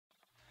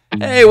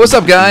Hey, what's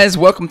up, guys?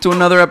 Welcome to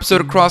another episode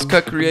of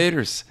Crosscut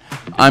Creators.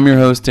 I'm your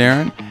host,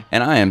 Aaron,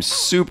 and I am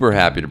super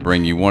happy to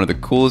bring you one of the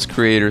coolest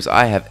creators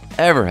I have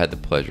ever had the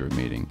pleasure of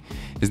meeting.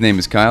 His name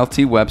is Kyle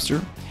T.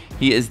 Webster.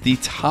 He is the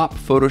top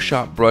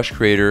Photoshop brush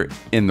creator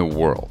in the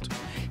world.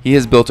 He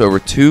has built over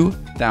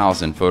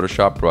 2,000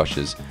 Photoshop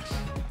brushes,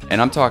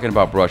 and I'm talking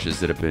about brushes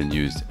that have been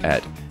used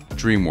at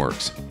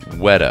DreamWorks,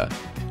 Weta,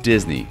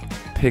 Disney,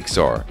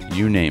 Pixar,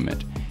 you name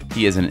it.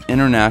 He is an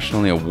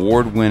internationally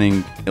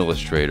award-winning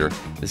illustrator.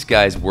 This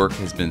guy's work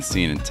has been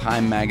seen in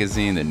Time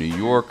Magazine, The New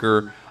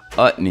Yorker,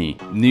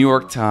 Utne, New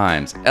York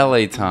Times,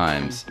 LA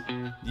Times,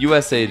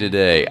 USA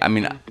Today. I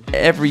mean,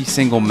 every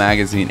single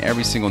magazine,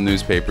 every single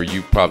newspaper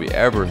you've probably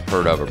ever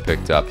heard of or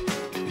picked up,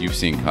 you've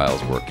seen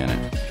Kyle's work in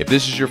it. If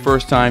this is your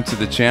first time to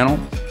the channel,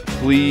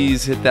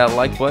 please hit that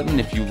like button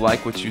if you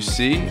like what you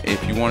see.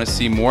 If you want to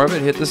see more of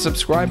it, hit the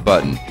subscribe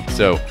button.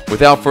 So,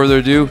 without further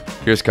ado,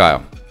 here's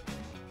Kyle.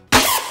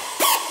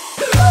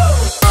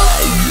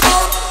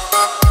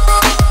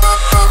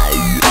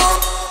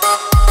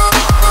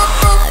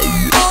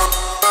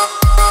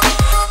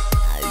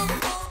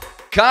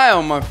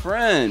 Kyle, my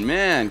friend,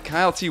 man,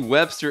 Kyle T.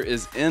 Webster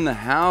is in the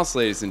house,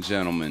 ladies and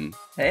gentlemen.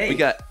 Hey. We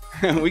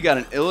got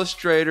an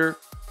illustrator,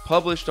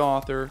 published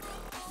author.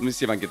 Let me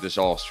see if I can get this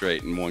all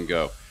straight in one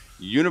go.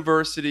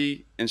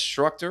 University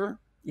instructor.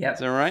 Yep. Is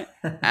that right?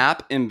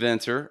 App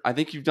inventor. I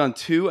think you've done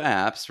 2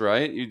 apps,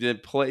 right? You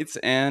did plates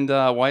and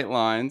white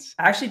lines.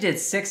 I actually did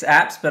 6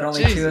 apps, but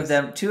only Jesus.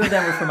 two of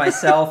them were for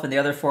myself and the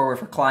other 4 were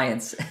for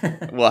clients.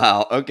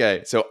 Wow.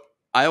 Okay. So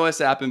iOS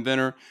app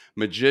inventor,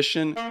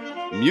 magician,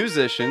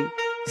 musician,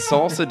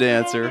 salsa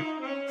dancer,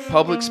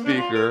 public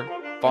speaker,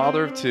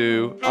 father of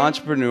 2,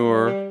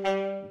 entrepreneur,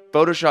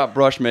 Photoshop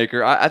brush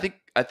maker. I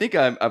think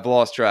I've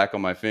lost track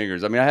on my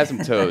fingers. I mean, I have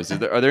some toes.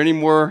 Are there any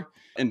more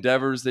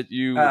endeavors that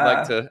you would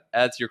like to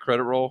add to your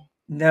credit roll?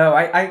 No,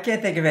 I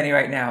can't think of any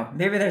right now.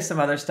 Maybe there's some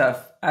other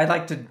stuff. I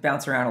like to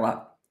bounce around a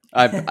lot.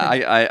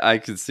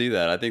 I could see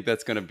that. I think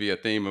that's going to be a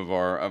theme of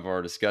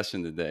our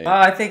discussion today.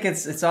 I think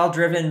it's all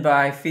driven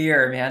by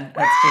fear, man.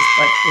 That's just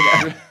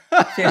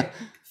like, you know,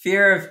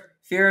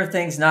 fear of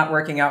things not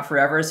working out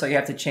forever. So you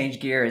have to change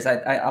gears.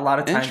 A lot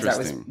of times that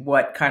was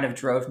what kind of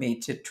drove me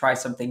to try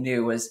something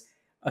new, was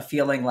a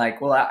feeling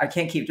like, well, I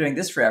can't keep doing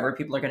this forever.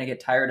 People are going to get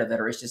tired of it,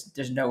 or it's just,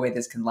 there's no way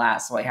this can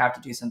last. So I have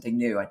to do something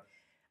new.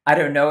 I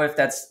don't know if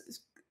that's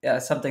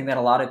something that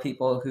a lot of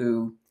people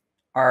who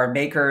are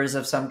makers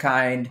of some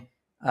kind,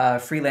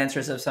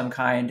 freelancers of some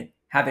kind,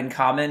 have in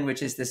common,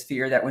 which is this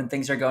fear that when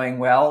things are going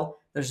well,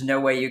 there's no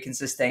way you can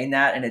sustain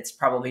that. And it's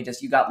probably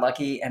just, you got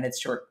lucky and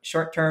it's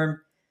short-term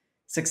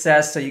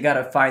success. So you got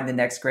to find the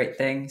next great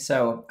thing.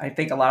 So I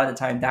think a lot of the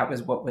time that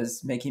was what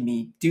was making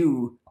me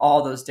do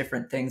all those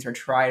different things, or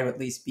try to at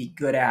least be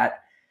good at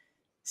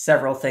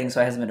several things,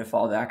 so I have something to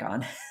fall back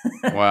on.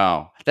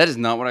 Wow. That is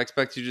not what I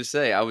expected you to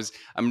say.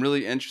 I'm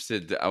really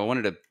interested. I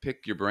wanted to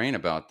pick your brain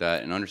about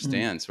that and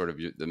understand sort of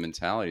the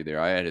mentality there.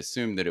 I had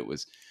assumed that it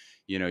was,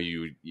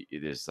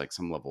 there's like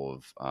some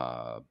level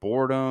of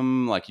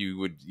boredom. Like you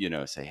would,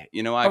 say,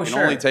 I can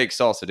only take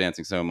salsa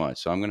dancing so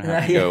much, so I'm going to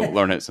have to go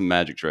learn some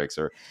magic tricks.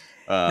 Or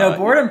no,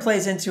 boredom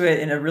plays into it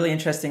in a really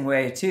interesting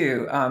way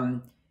too.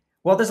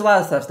 Well, there's a lot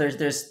of stuff.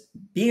 There's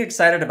being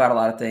excited about a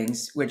lot of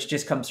things, which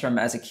just comes from,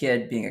 as a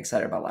kid, being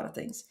excited about a lot of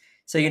things.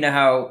 So you know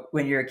how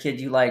when you're a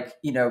kid, you like,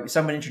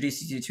 someone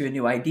introduces you to a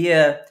new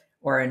idea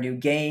or a new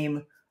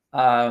game,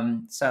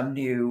 some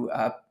new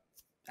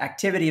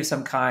activity of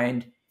some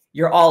kind.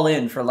 You're all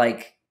in for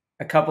like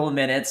a couple of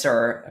minutes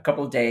or a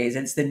couple of days,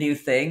 and it's the new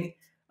thing.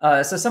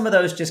 So some of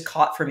those just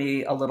caught for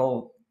me a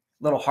little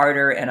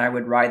harder, and I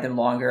would ride them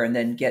longer and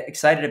then get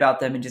excited about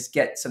them and just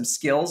get some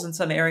skills in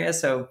some areas.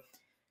 So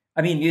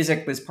I mean,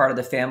 music was part of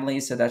the family,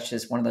 so that's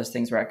just one of those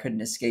things where I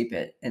couldn't escape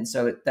it. And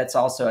so that's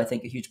also, I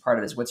think, a huge part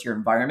of it is what's your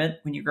environment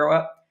when you grow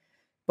up.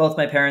 Both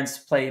my parents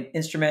played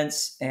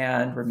instruments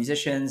and were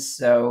musicians,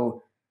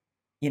 so,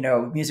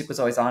 music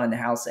was always on in the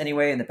house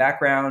anyway, in the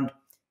background.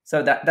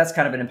 So that's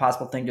kind of an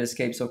impossible thing to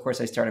escape. So, of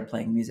course, I started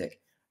playing music.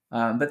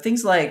 But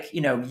things like,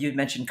 you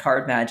mentioned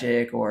card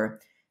magic, or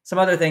some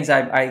other things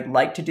I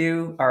like to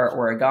do are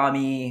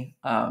origami.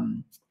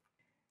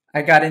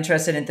 I got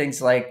interested in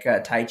things like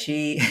Tai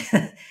Chi,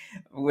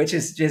 which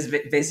is just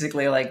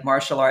basically like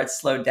martial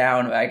arts slowed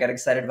down. I got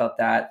excited about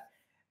that.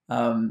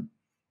 And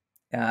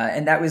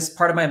that was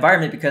part of my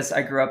environment because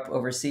I grew up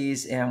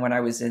overseas. And when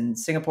I was in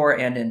Singapore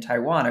and in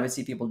Taiwan, I would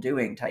see people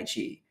doing Tai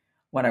Chi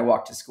when I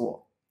walked to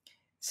school.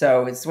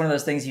 So it's one of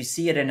those things, you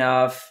see it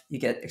enough, you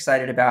get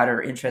excited about it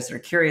or interested or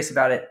curious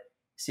about it,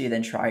 so you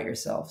then try it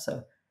yourself.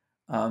 So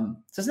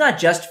it's not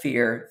just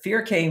fear.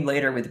 Fear came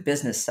later with the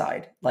business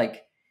side,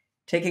 like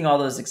taking all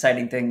those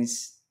exciting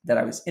things that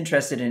I was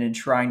interested in and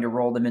trying to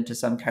roll them into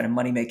some kind of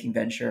money-making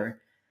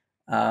venture.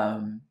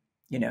 That,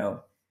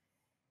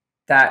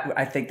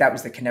 I think that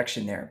was the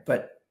connection there.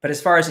 But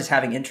as far as just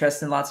having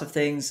interest in lots of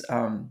things,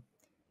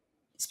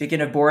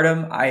 speaking of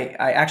boredom, I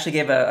actually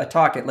gave a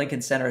talk at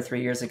Lincoln Center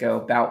 3 years ago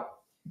about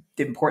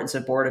the importance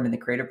of boredom in the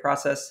creative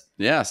process.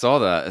 Yeah, I saw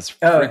that. It's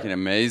freaking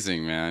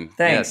amazing, man.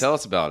 Thanks. Yeah, tell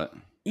us about it.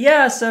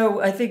 Yeah,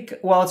 so I think,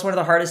 well, it's one of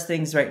the hardest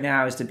things right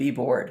now is to be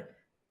bored.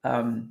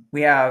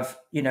 We have,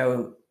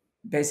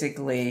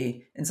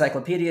 basically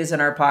encyclopedias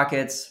in our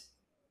pockets.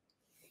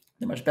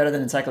 They're much better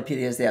than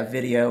encyclopedias. They have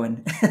video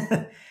and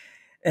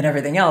and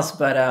everything else.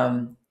 But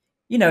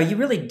you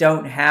really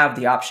don't have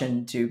the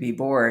option to be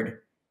bored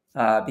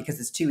because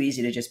it's too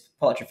easy to just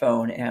pull out your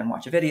phone and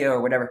watch a video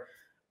or whatever.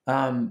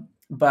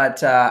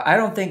 But I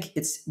don't think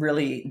it's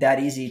really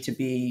that easy to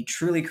be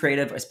truly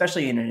creative,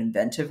 especially in an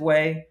inventive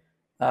way.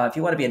 If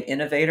you want to be an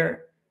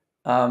innovator,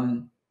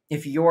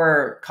 if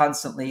you're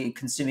constantly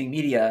consuming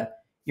media,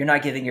 you're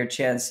not giving your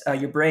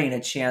brain a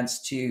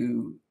chance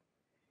to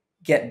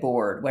get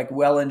bored, like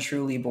well and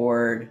truly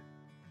bored,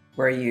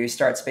 where you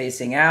start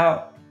spacing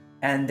out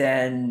and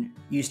then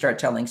you start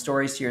telling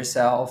stories to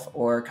yourself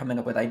or coming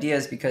up with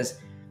ideas because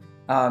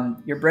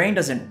your brain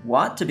doesn't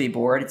want to be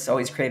bored. It's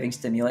always craving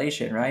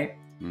stimulation, right?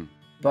 Mm.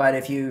 But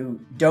if you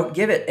don't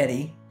give it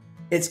any,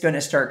 it's going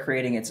to start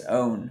creating its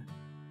own.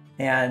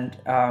 And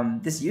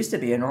this used to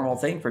be a normal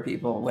thing for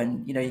people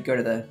when you go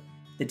to the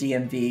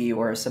DMV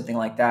or something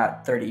like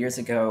that 30 years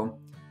ago,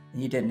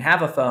 and you didn't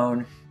have a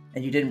phone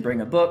and you didn't bring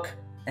a book,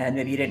 and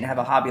maybe you didn't have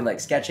a hobby like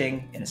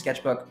sketching in a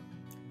sketchbook.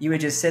 You would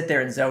just sit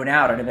there and zone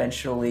out, and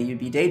eventually you'd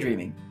be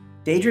daydreaming.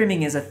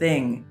 Daydreaming is a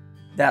thing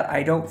that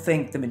I don't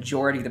think the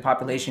majority of the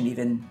population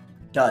even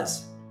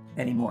does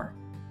anymore.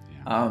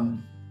 Yeah.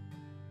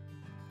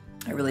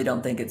 I really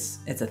don't think it's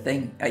a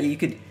thing. You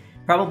could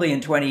probably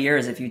in 20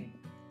 years, if you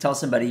tell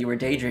somebody you were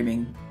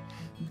daydreaming,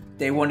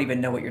 they won't even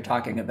know what you're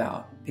talking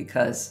about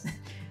because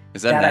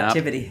Is that that an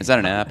activity. app? Is that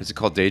an app? Is it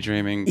called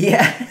daydreaming?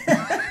 Yeah.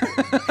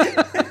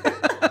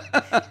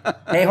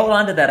 Hey, hold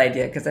on to that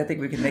idea because I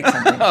think we can make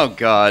something. Oh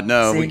God,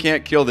 no! See? We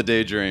can't kill the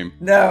daydream.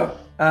 No.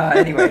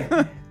 Anyway,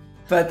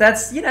 but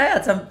that's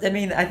I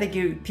mean, I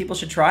think people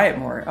should try it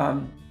more.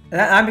 And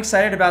I'm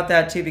excited about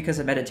that too because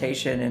of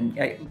meditation, and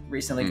I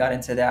recently got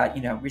into that.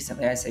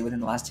 Recently, I say within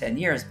the last 10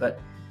 years, but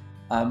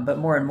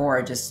more and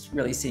more, just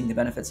really seeing the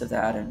benefits of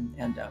that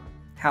and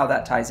how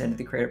that ties into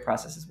the creative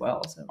process as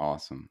well. So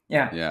Awesome.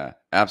 yeah. Yeah,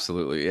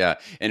 absolutely. Yeah.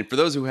 And for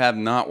those who have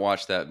not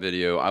watched that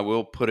video, I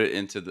will put it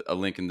into a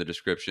link in the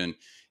description.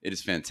 It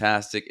is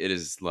fantastic. It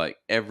is like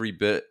every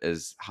bit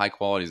as high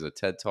quality as a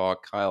TED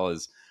Talk. Kyle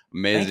is Thank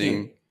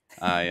amazing. you.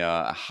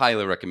 I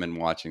highly recommend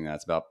watching that.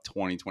 It's about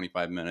 20,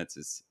 25 minutes.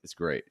 It's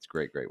great. It's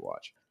great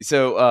watch.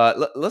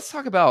 So let's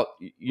talk about,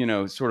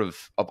 sort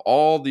of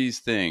all these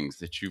things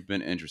that you've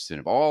been interested in,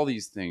 of all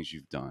these things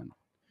you've done.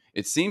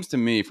 It seems to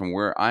me from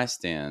where I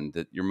stand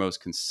that your most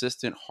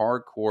consistent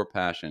hardcore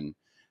passion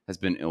has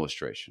been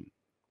illustration.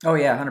 Oh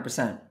yeah,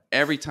 100%.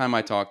 Every time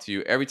I talk to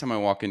you, every time I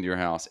walk into your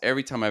house,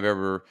 every time I've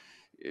ever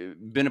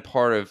been a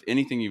part of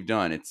anything you've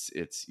done, it's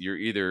you're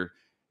either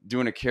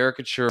doing a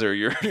caricature or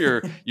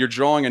you're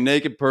drawing a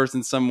naked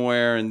person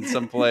somewhere in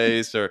some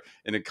place or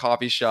in a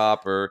coffee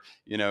shop or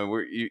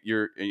where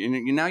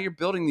now you're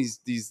building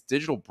these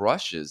digital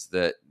brushes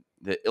that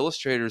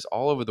illustrators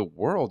all over the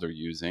world are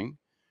using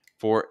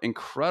for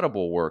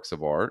incredible works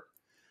of art.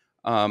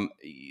 Um,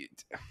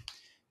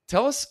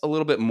 Tell us a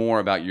little bit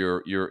more about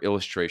your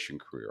illustration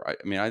career. I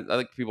mean, I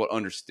like people to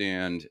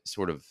understand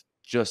sort of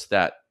just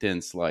that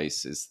thin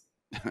slice is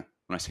when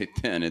I say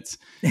thin, it's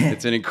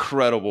an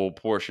incredible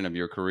portion of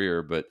your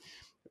career, but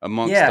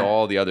amongst Yeah.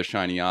 all the other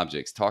shiny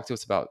objects, talk to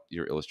us about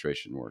your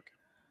illustration work.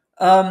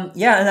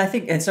 Yeah, and I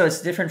think, and so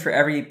it's different for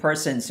every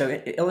person. So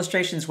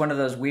illustration is one of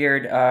those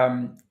weird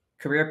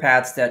career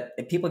paths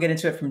that people get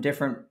into it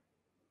from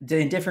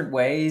in different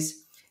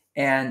ways,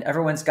 and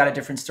everyone's got a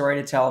different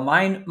story to tell.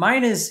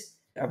 Mine is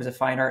I was a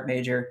fine art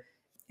major,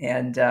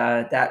 and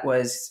that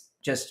was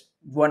just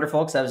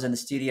wonderful because I was in the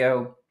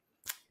studio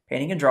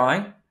painting and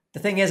drawing. The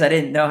thing is, I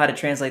didn't know how to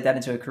translate that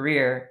into a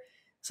career.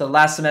 So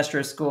last semester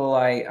of school,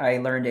 I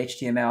learned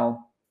HTML.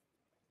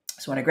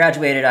 So when I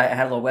graduated, I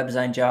had a little web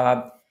design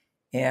job,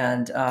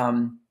 and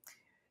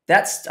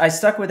I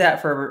stuck with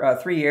that for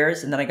 3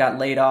 years, and then I got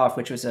laid off,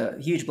 which was a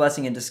huge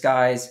blessing in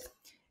disguise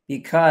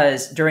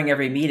because during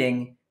every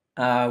meeting,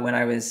 when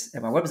I was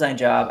at my web design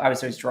job, I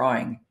was always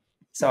drawing.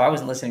 So I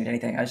wasn't listening to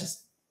anything. I was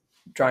just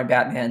drawing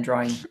Batman,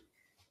 drawing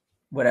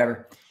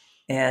whatever.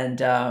 And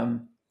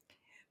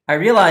I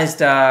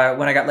realized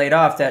when I got laid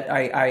off that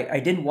I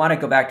didn't want to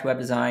go back to web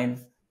design.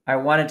 I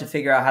wanted to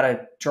figure out how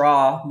to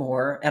draw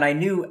more. And I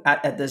knew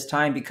at this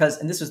time because,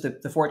 and this was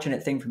the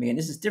fortunate thing for me, and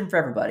this is different for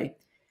everybody,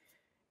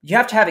 you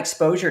have to have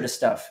exposure to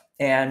stuff.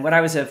 And when I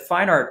was a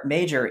fine art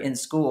major in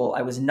school,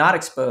 I was not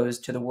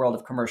exposed to the world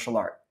of commercial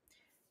art.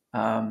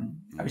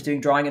 I was doing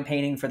drawing and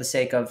painting for the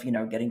sake of,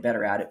 getting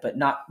better at it, but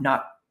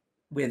not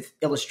with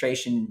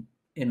illustration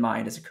in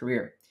mind as a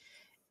career.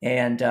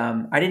 And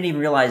I didn't even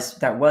realize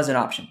that was an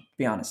option, to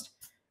be honest,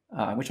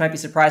 which might be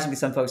surprising to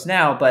some folks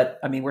now. But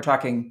I mean, we're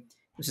talking,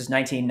 this is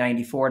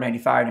 1994,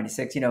 95,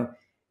 96, the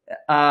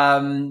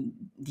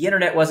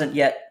internet wasn't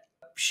yet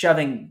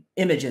shoving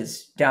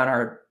images down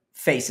our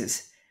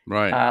faces.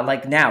 Right.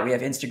 Like now we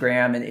have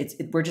Instagram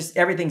and we're just,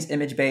 everything's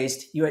image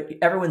based.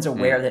 Everyone's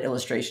aware that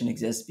illustration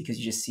exists because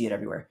you just see it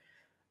everywhere.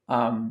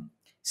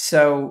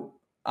 So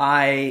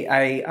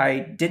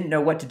I didn't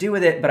know what to do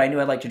with it, but I knew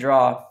I'd like to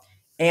draw.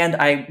 And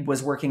I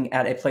was working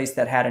at a place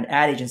that had an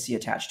ad agency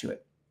attached to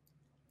it.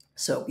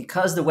 So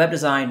because the web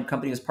design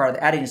company was part of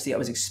the ad agency, I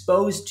was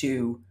exposed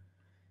to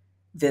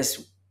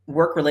this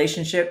work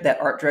relationship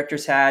that art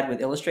directors had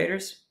with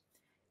illustrators.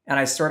 And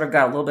I sort of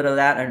got a little bit of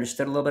that. I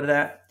understood a little bit of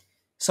that.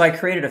 So I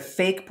created a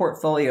fake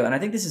portfolio. And I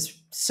think this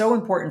is so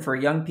important for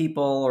young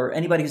people or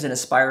anybody who's an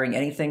aspiring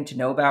anything to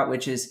know about,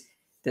 which is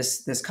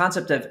this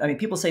concept of, I mean,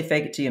 people say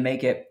fake it till you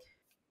make it.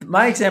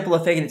 My example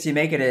of faking it till you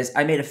make it is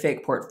I made a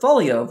fake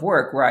portfolio of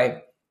work where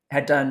I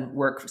had done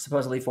work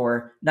supposedly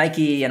for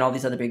Nike and all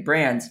these other big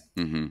brands.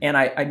 Mm-hmm. And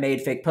I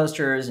made fake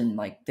posters and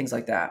like things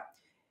like that.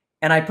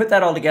 And I put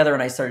that all together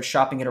and I started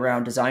shopping it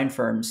around design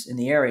firms in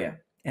the area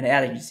and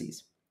ad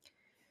agencies.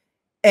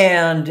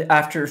 And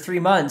after 3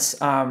 months,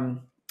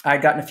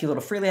 I'd gotten a few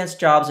little freelance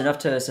jobs, enough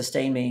to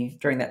sustain me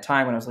during that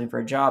time when I was looking for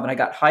a job. And I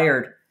got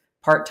hired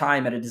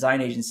part-time at a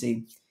design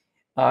agency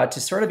to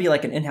sort of be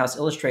like an in-house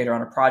illustrator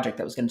on a project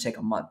that was going to take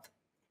a month.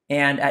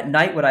 And at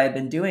night, what I had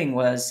been doing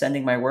was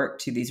sending my work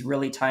to these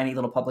really tiny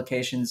little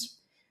publications,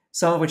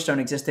 some of which don't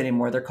exist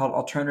anymore. They're called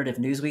alternative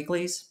news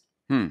weeklies.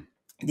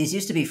 These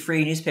used to be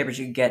free newspapers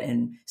you could get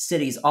in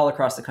cities all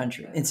across the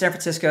country. In San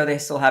Francisco, they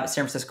still have it: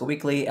 San Francisco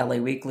Weekly, LA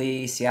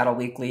Weekly, Seattle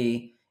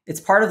Weekly. It's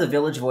part of the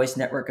Village Voice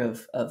network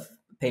of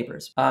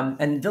papers.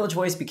 And Village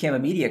Voice became a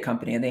media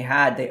company, and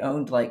they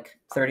owned like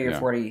 30 or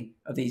 40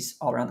 of these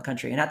all around the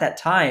country. And at that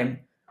time,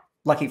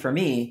 lucky for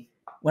me,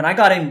 when I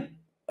got in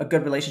a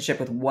good relationship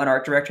with one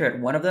art director at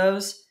one of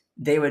those,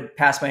 they would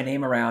pass my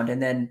name around. And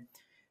then,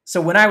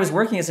 so when I was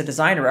working as a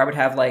designer, I would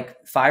have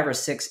like 5 or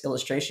 6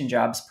 illustration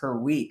jobs per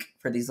week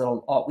for these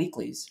little alt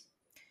weeklies,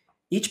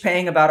 each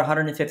paying about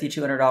 $150,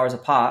 $200 a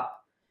pop.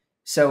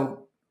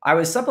 So I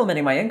was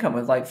supplementing my income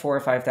with like $4,000 or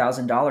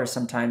 $5,000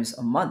 sometimes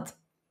a month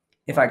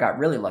if I got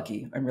really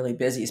lucky and really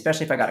busy,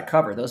 especially if I got a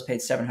cover. Those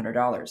paid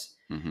 $700.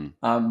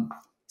 Mm-hmm.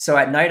 So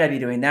at night I'd be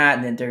doing that,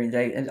 and then during the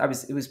day, and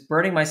it was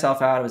burning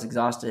myself out. I was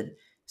exhausted.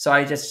 So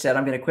I just said,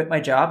 I'm going to quit my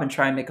job and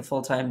try and make a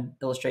full-time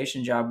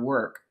illustration job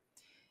work.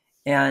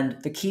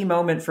 And the key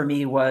moment for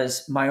me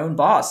was my own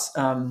boss.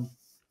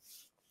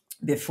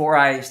 Before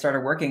I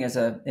started working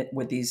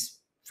with these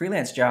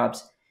freelance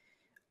jobs,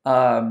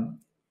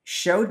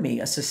 showed me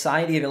a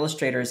Society of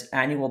Illustrators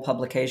annual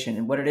publication.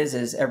 And what it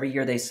is every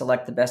year they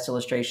select the best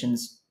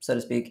illustrations, so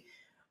to speak,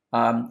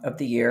 of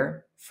the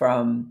year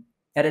from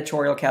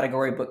editorial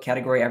category, book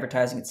category,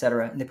 advertising,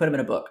 etc. And they put them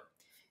in a book.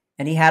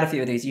 And he had a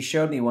few of these. He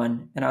showed me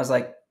one, and I was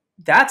like,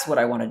 that's what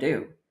I want to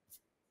do.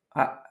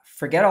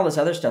 Forget all this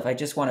other stuff. I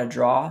just want to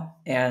draw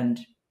and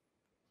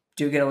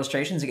do good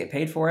illustrations and get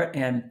paid for it.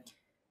 And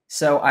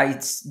so I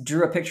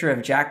drew a picture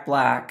of Jack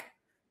Black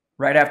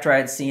right after I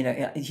had seen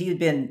it.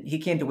 He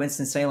came to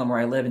Winston-Salem where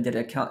I live and did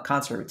a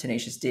concert with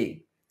Tenacious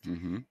D.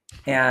 Mm-hmm.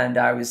 And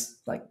I was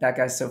like, that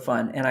guy's so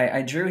fun. And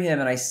I drew him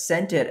and I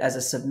sent it as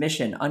a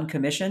submission,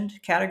 uncommissioned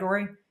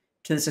category,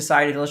 to the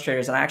Society of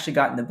Illustrators. And I actually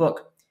got in the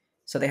book.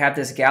 So they have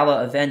this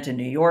gala event in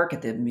New York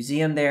at the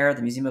museum there,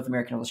 the Museum of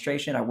American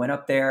Illustration. I went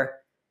up there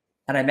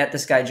and I met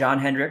this guy, John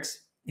Hendricks,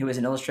 who was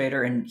an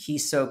illustrator. And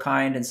he's so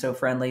kind and so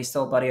friendly,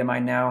 still a buddy of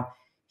mine now.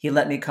 He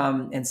let me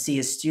come and see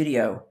his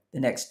studio the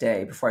next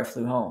day before I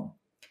flew home.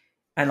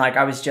 And like,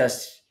 I was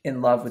just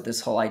in love with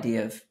this whole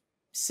idea of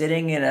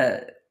sitting in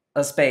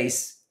a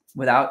space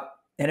without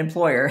an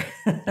employer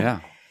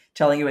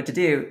telling you what to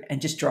do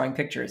and just drawing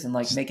pictures and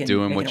like just making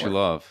what you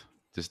love.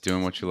 Just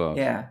doing what you love.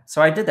 Yeah.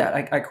 So I did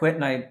that. I quit,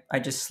 and I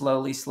just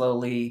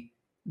slowly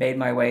made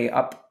my way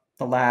up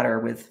the ladder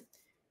with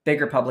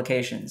bigger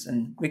publications.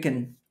 And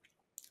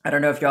I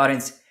don't know if your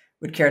audience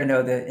would care to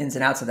know the ins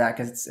and outs of that,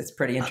 because it's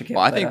pretty intricate.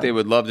 Well, I think they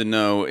would love to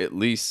know at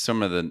least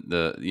some of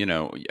the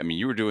I mean,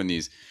 you were doing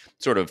these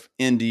sort of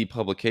indie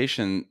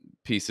publication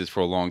pieces for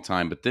a long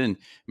time, but then,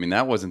 I mean,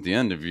 that wasn't the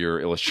end of your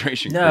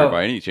illustration career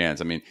by any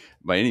chance. I mean,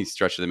 by any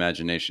stretch of the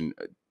imagination.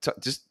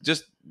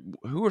 Just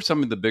who are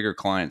some of the bigger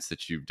clients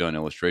that you've done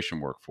illustration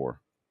work for?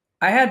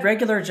 I had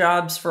regular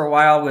jobs for a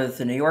while with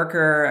the New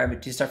Yorker. I would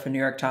do stuff for New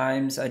York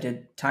Times. I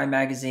did Time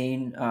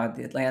Magazine,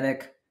 The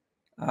Atlantic,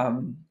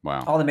 wow,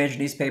 all the major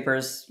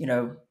newspapers,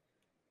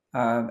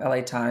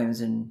 LA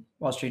Times and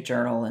Wall Street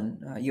Journal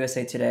and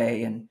USA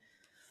Today, and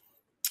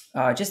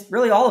just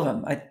really all of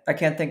them. I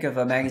can't think of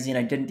a magazine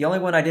I didn't. The only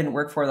one I didn't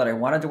work for that I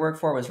wanted to work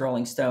for was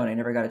Rolling Stone. I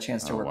never got a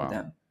chance to work with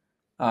them.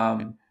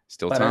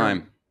 Still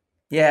time.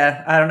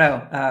 Yeah, I don't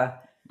know.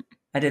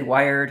 I did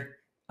Wired.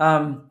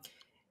 And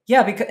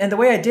the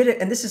way I did it,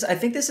 and I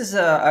think this is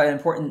an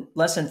important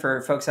lesson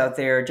for folks out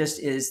there, just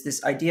is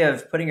this idea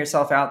of putting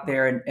yourself out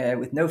there and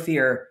with no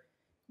fear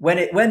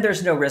when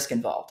there's no risk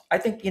involved. I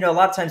think, a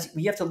lot of times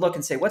you have to look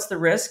and say, what's the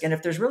risk? And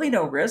if there's really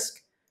no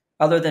risk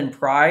other than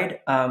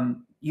pride,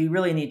 you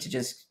really need to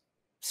just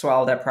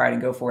swallow that pride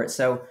and go for it.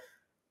 So,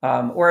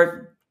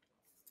 pride's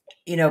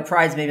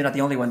maybe not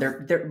the only one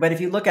there, but if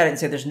you look at it and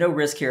say, there's no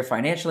risk here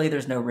financially,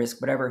 there's no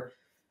risk, whatever.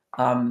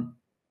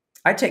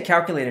 I take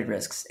calculated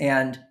risks,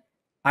 and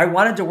I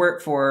wanted to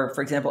work for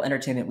example,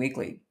 Entertainment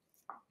Weekly,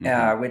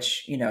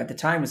 which, at the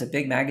time was a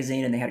big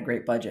magazine and they had a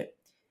great budget.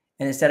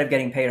 And instead of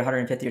getting paid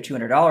 $150 or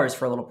 $200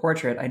 for a little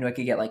portrait, I knew I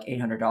could get like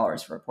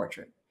 $800 for a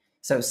portrait.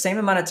 So same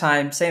amount of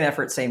time, same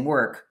effort, same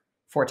work,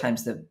 4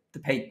 times the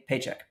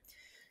paycheck.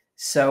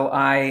 So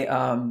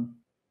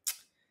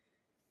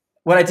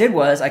what I did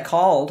was I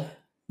called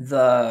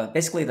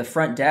basically the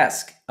front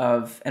desk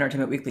of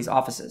Entertainment Weekly's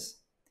offices,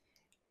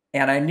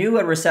 and I knew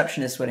a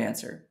receptionist would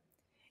answer.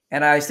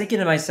 And I was thinking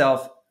to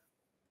myself,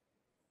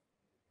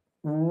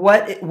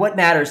 what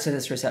matters to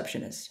this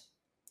receptionist?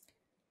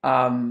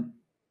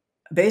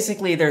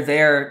 Basically, they're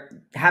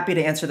there, happy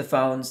to answer the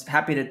phones,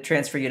 happy to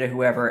transfer you to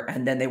whoever,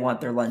 and then they want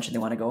their lunch and they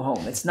want to go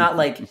home. It's not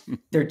like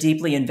they're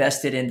deeply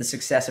invested in the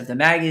success of the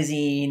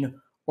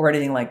magazine or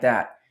anything like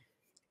that.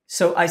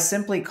 So I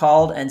simply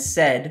called and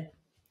said,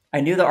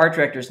 I knew the art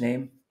director's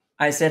name.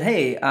 I said,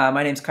 hey,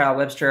 my name's Kyle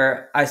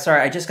Webster. I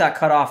just got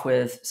cut off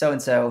with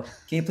so-and-so.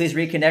 Can you please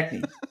reconnect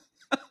me?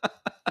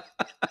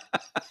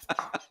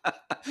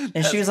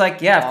 And she was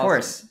like, yeah, of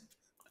course.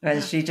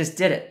 And she just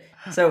did it.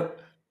 So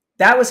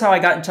that was how I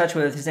got in touch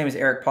with, his name is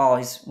Eric Paul.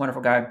 He's a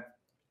wonderful guy.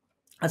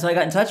 And so I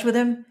got in touch with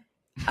him,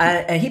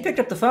 and he picked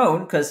up the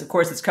phone because, of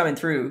course, it's coming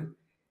through.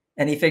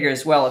 And he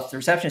figures, well, if the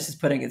receptionist is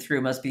putting it through,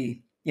 it must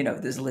be,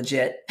 this is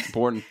legit.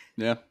 Important,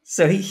 yeah.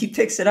 So he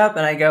picks it up,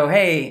 and I go,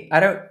 hey,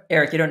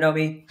 Eric, you don't know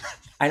me.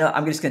 I know,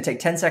 I'm just going to take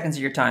 10 seconds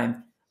of your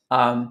time.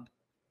 I'm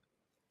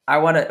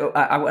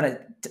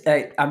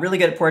really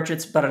good at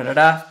portraits,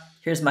 da-da-da-da.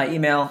 Here's my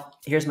email.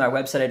 Here's my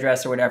website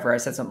address or whatever. I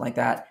said something like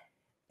that.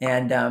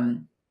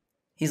 And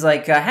he's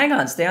like, hang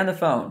on, stay on the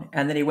phone.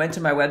 And then he went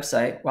to my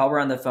website while we're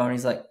on the phone.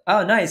 He's like,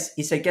 oh, nice.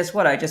 He said, guess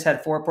what? I just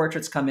had 4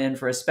 portraits come in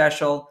for a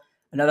special.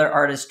 Another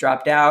artist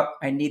dropped out.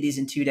 I need these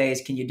in 2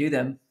 days. Can you do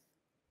them?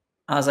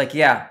 I was like,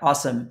 yeah,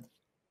 awesome.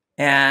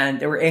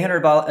 And they were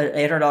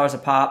 $800 a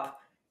pop.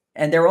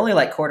 And they were only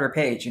like quarter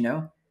page,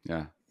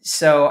 Yeah.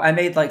 So I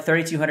made like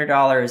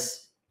 $3,200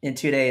 in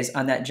 2 days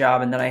on that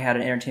job. And then I had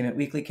an Entertainment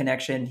Weekly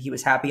connection. He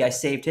was happy I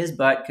saved his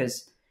butt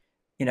because,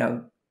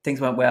 things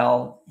went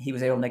well. He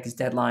was able to make his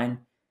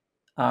deadline.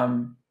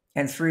 And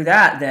through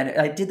that, then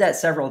I did that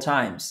several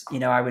times.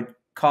 I would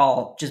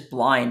call just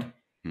blind,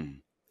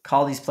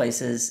 call these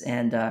places,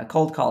 and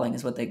cold calling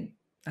is what I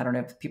don't know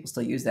if people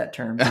still use that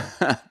term.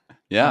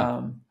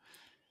 Yeah.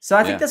 So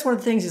I think that's one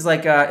of the things is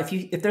like,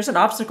 if there's an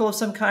obstacle of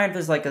some kind,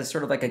 there's like a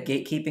sort of like a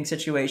gatekeeping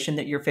situation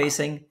that you're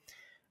facing.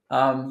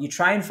 You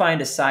try and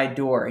find a side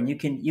door, and you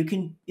can,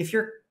 if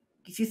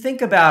you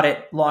think about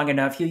it long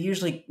enough, you're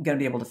usually going to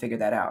be able to figure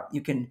that out.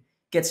 You can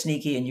get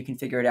sneaky and you can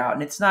figure it out.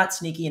 And it's not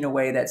sneaky in a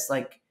way that's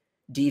like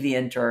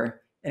deviant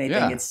or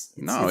anything. Yeah. It's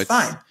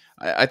fine.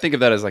 I think of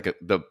that as like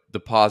the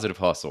positive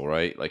hustle,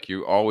 right? Like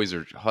you always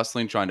are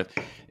hustling,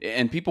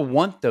 and people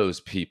want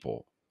those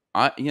people.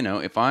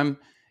 If I'm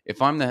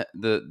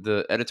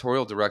the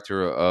editorial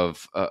director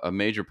of a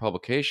major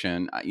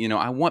publication,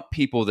 I want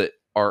people that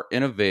are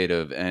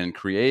innovative and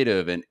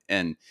creative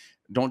and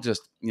don't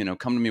just,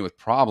 come to me with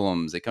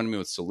problems. They come to me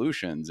with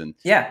solutions, and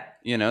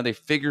they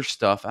figure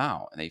stuff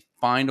out and they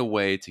find a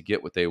way to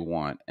get what they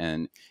want.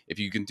 And if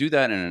you can do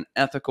that in an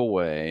ethical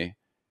way,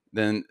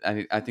 then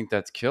I think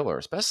that's killer,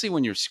 especially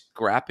when you're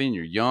scrapping,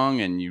 you're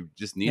young, and you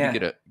just need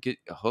to get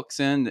hooks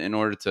in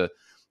order to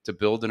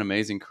build an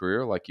amazing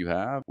career like you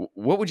have.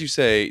 What would you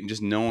say,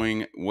 just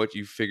knowing what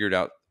you figured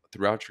out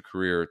throughout your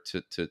career,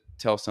 to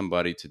tell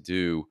somebody to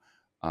do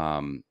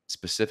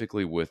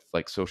specifically with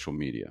like social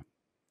media?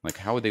 Like,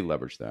 how would they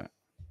leverage that?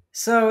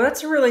 So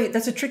that's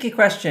a tricky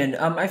question.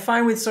 I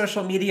find with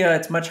social media,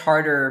 it's much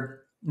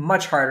harder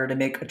to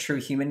make a true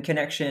human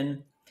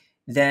connection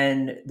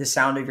than the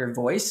sound of your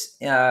voice.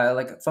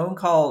 Like a phone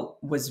call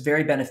was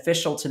very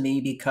beneficial to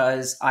me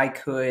because I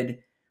could,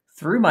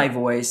 through my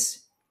voice,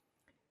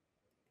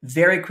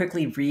 very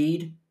quickly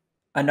read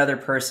another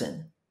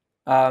person.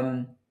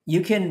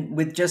 You can,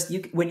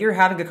 when you're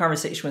having a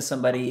conversation with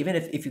somebody, even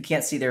if you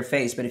can't see their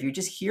face, but if you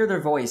just hear their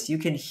voice, you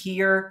can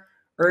hear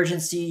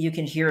urgency, you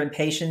can hear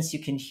impatience, you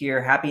can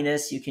hear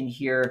happiness, you can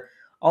hear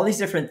all these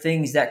different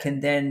things that can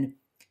then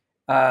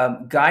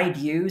guide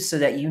you so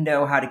that you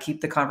know how to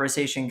keep the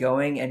conversation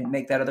going and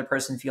make that other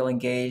person feel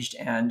engaged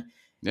and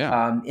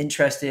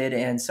interested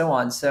and so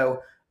on.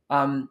 So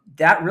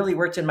that really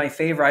worked in my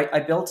favor. I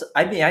built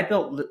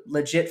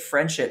legit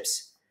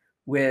friendships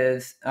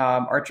with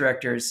art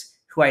directors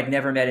who I'd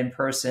never met in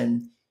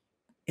person,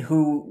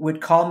 who would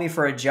call me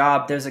for a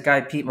job. There's a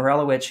guy, Pete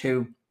Morelowicz,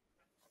 who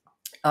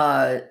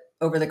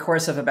over the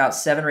course of about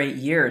 7 or 8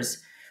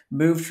 years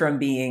moved from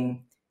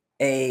being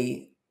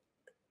a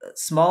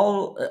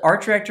small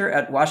art director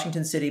at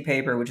Washington City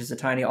Paper, which is a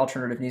tiny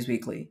alternative news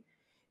weekly,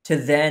 to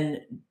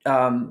then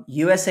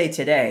USA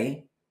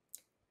Today,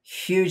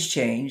 huge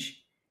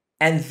change,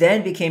 and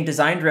then became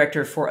design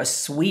director for a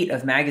suite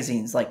of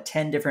magazines, like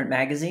 10 different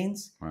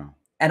magazines. Wow.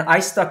 And I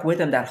stuck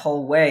with him that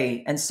whole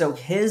way. And so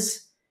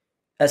his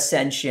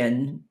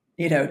ascension,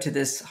 to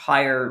this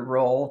higher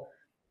role,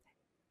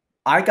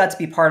 I got to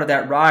be part of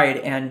that ride,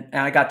 and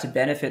I got to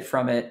benefit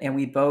from it. And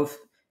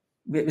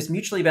it was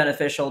mutually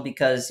beneficial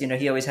because,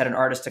 he always had an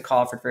artist to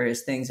call for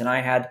various things. And I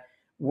had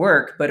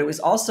work, but it was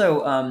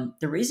also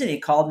the reason he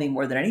called me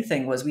more than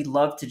anything was we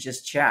loved to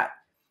just chat.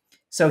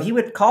 So he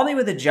would call me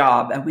with a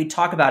job and we'd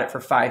talk about it for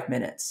 5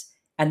 minutes.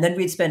 And then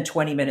we'd spend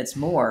 20 minutes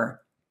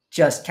more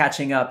just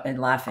catching up and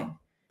laughing.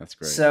 That's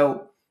great.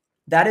 So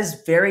that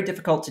is very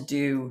difficult to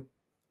do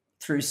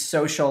through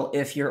social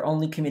if you're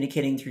only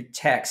communicating through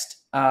text,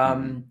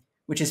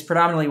 which is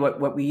predominantly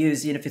what we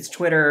use. Even if it's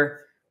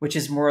Twitter, which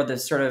is more of the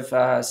sort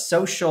of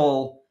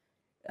social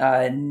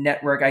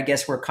network, I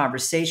guess, where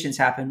conversations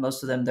happen.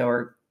 Most of them, though,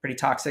 are pretty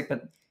toxic,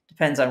 but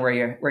depends on where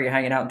you're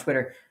hanging out on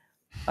Twitter.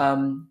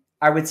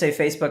 I would say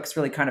Facebook is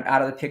really kind of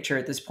out of the picture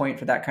at this point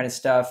for that kind of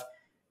stuff.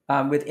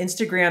 With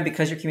Instagram,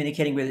 because you're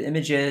communicating with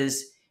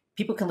images,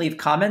 people can leave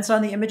comments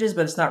on the images,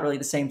 but it's not really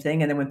the same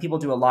thing. And then when people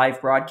do a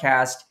live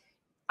broadcast,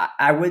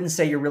 I wouldn't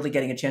say you're really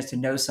getting a chance to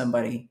know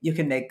somebody. You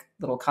can make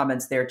little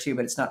comments there too,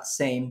 but it's not the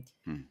same.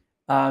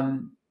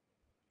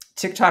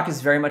 TikTok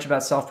is very much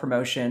about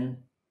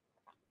self-promotion.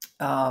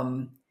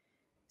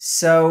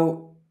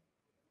 So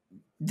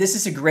this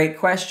is a great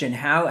question.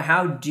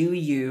 How do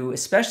you,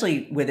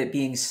 especially with it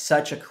being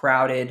such a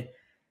crowded,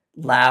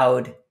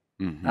 loud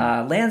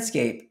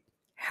landscape,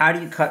 how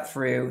do you cut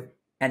through,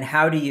 and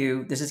how do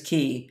you, this is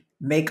key,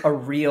 make a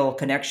real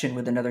connection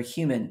with another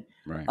human?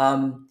 Right.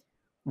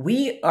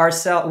 We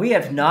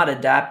have not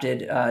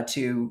adapted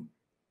to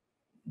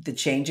the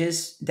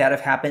changes that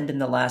have happened in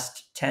the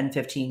last 10,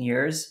 15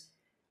 years.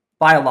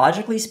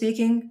 Biologically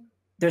speaking,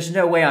 there's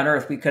no way on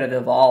earth we could have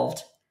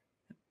evolved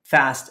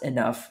fast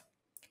enough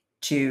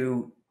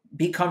to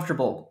be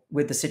comfortable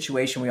with the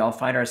situation we all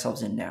find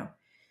ourselves in now.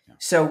 Yeah.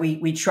 So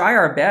we try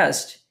our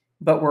best,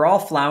 but we're all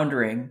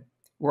floundering.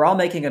 We're all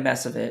making a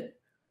mess of it.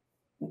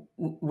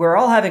 We're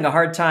all having a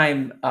hard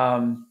time,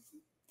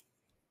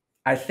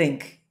 I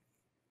think,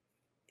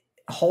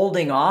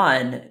 holding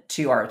on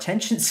to our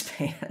attention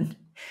span,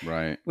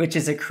 right? Which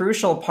is a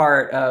crucial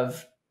part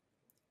of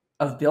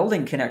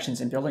building connections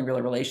and building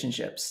real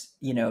relationships.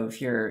 You know, if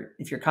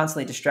you're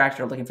constantly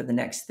distracted or looking for the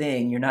next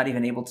thing, you're not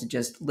even able to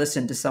just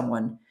listen to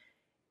someone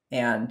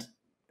and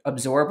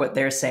absorb what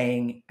they're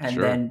saying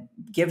and then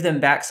give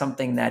them back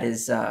something that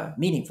is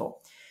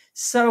meaningful.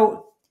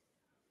 So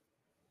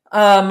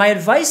my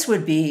advice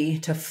would be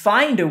to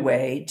find a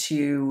way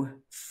to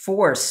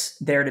force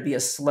there to be a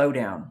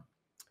slowdown,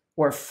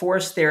 or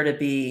force there to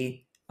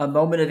be a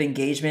moment of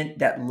engagement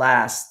that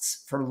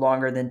lasts for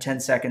longer than 10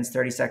 seconds,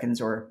 30 seconds,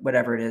 or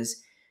whatever it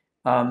is.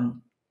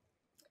 And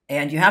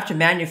you have to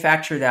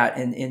manufacture that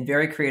in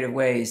very creative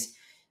ways.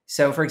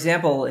 So for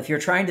example, if you're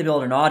trying to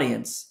build an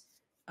audience,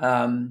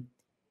 and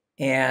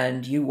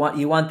you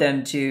want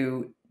them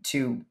to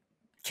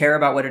care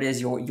about what it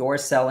is you're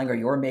selling or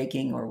you're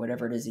making or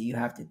whatever it is that you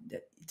have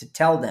to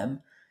tell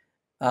them.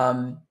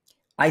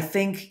 I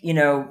think,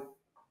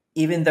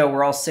 even though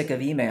we're all sick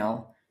of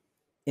email,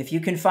 if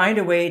you can find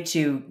a way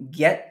to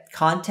get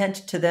content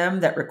to them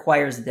that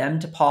requires them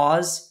to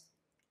pause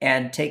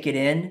and take it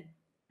in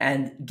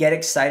and get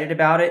excited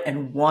about it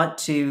and want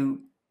to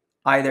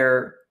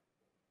either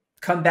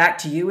come back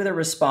to you with a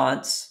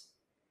response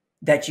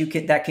that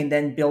can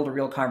then build a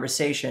real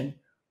conversation,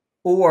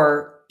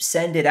 or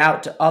send it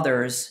out to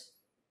others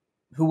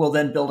who will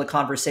then build a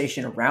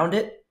conversation around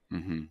it,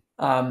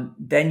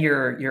 then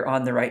you're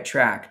on the right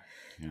track.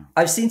 Yeah.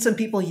 I've seen some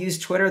people use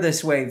Twitter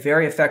this way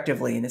very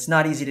effectively, and it's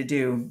not easy to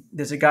do.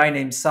 There's a guy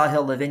named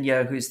Sahil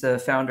Lavinia who's the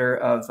founder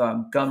of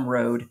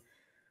Gumroad,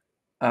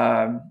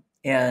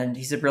 and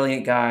he's a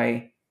brilliant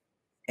guy,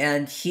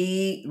 and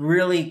he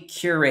really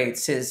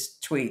curates his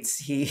tweets.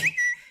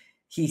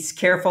 He's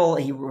careful.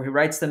 He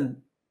writes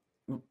them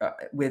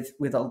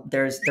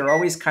they're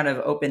always kind of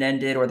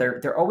open-ended, or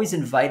they're always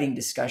inviting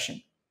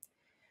discussion,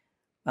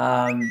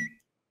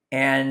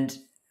 and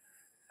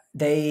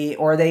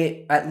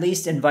they at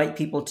least invite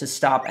people to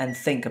stop and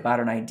think about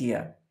an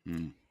idea.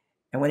 And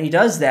when he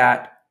does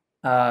that,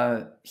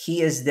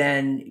 he is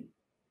then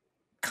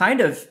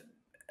kind of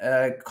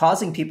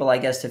causing people, I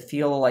guess, to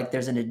feel like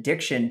there's an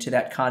addiction to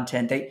that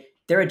content.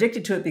 They're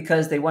addicted to it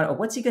because they want,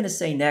 what's he going to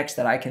say next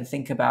that I can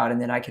think about and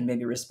then I can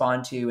maybe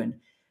respond to. And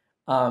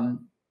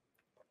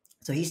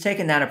so he's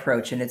taken that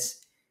approach, and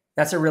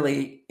that's a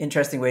really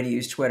interesting way to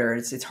use Twitter.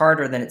 It's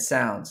harder than it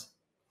sounds.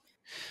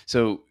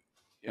 So,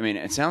 I mean,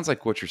 it sounds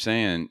like what you're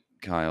saying,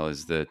 Kyle,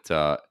 is that,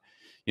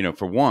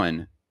 for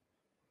one,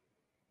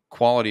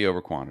 quality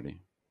over quantity.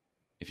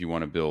 If you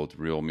want to build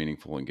real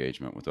meaningful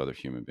engagement with other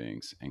human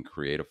beings and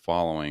create a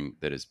following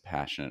that is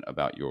passionate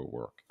about your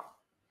work.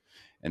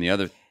 And the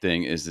other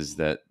thing is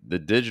that the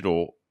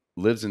digital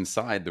lives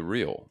inside the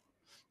real.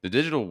 The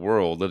digital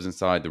world lives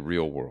inside the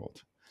real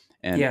world.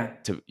 And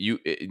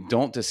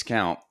don't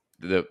discount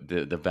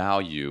the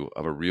value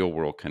of a real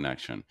world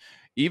connection,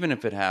 even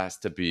if it has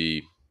to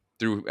be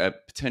through a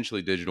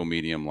potentially digital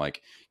medium,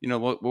 like,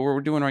 what we're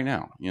doing right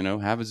now.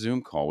 Have a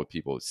Zoom call with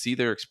people, see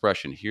their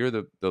expression, hear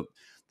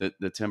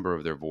the timbre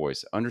of their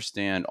voice,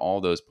 understand all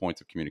those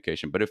points of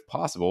communication. But if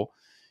possible,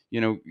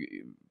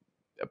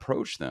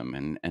 approach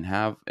them and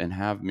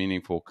have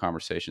meaningful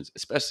conversations,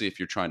 especially if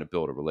you're trying to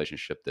build a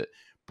relationship that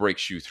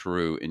breaks you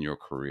through in your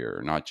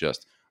career, not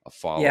just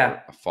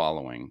Yeah. a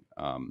following.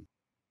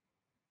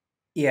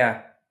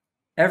 Yeah.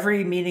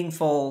 Every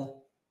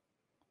meaningful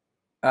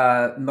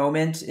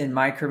moment in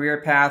my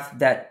career path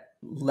that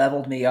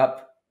leveled me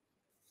up,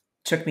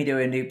 took me to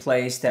a new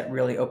place, that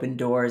really opened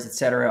doors,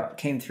 etc.,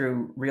 came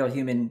through real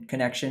human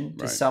connection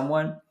to Right.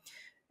 someone.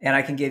 And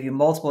I can give you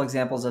multiple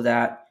examples of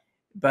that.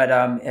 But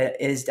it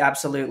is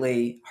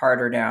absolutely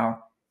harder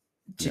now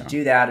to Yeah.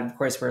 do that. And of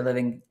course, we're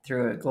living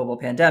through a global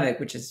pandemic,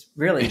 which is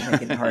really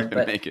making it hard.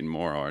 But Make it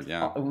more hard.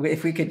 Yeah.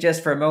 if we could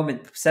just for a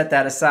moment set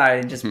that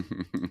aside and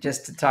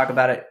just to talk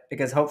about it,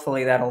 because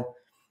hopefully that'll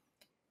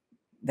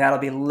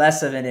be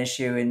less of an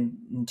issue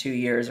in 2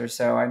 years or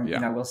so.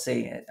 Yeah. We'll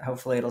see.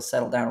 Hopefully, it'll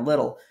settle down a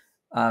little.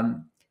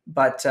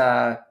 But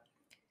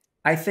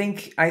I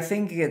think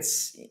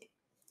it's,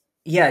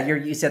 yeah.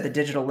 You said the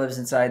digital lives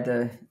inside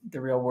the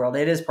real world.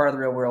 It is part of the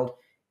real world,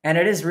 and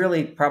it is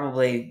really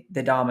probably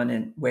the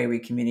dominant way we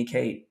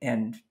communicate.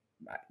 And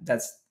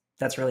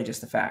that's really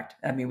just a fact.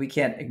 I mean, we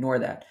can't ignore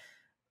that.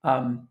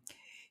 Um,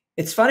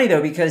 it's funny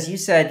though, because you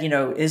said,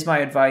 is my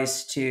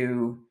advice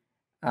to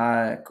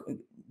uh,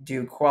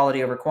 do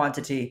quality over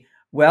quantity?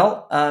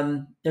 Well,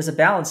 there's a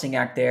balancing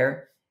act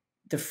there.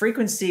 The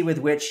frequency with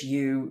which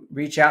you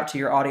reach out to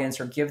your audience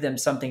or give them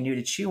something new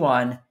to chew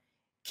on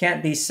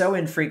can't be so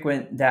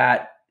infrequent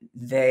that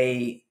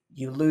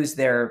you lose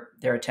their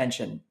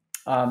attention.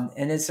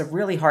 And it's a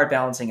really hard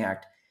balancing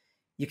act.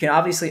 You can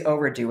obviously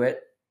overdo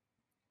it.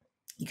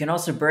 You can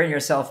also burn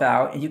yourself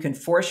out, and you can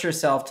force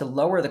yourself to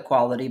lower the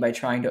quality by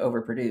trying to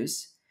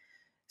overproduce.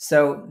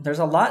 So there's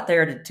a lot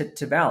there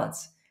to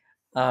balance.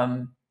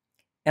 And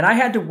I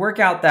had to work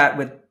out that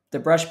with the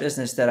brush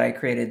business that I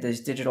created, these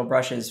digital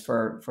brushes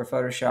for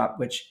Photoshop,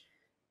 which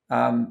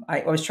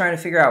I was trying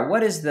to figure out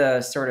what is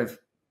the sort of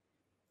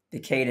the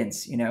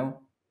cadence.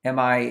 Am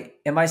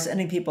I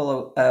sending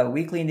people a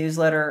weekly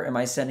newsletter? Am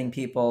I sending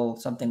people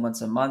something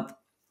once a month?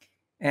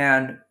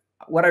 And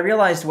what I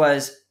realized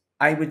was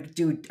I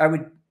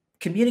would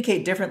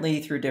communicate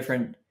differently through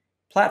different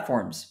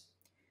platforms.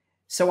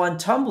 So on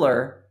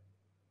Tumblr,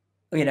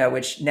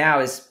 which now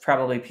is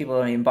probably people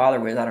don't even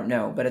bother with. I don't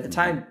know, but at the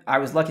time I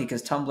was lucky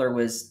because Tumblr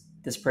was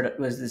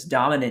this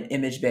dominant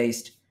image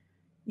based,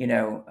 you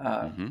know,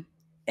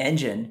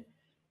 engine,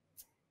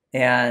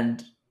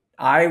 and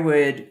I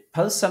would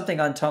post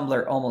something on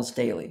Tumblr almost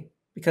daily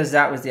because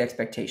that was the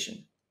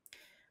expectation.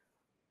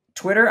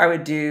 Twitter, I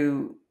would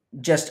do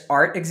just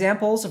art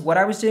examples of what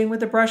I was doing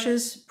with the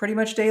brushes pretty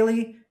much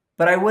daily,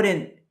 but I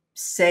wouldn't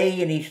say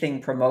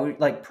anything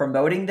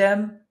promoting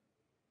them,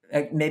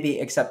 maybe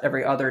except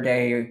every other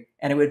day,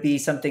 and it would be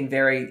something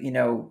very,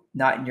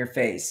 not in your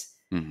face.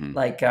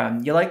 Like,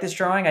 you like this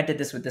drawing? I did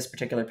this with this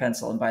particular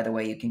pencil, and by the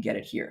way, you can get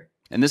it here.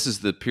 And this is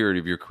the period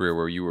of your career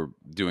where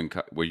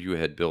you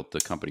had built the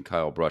company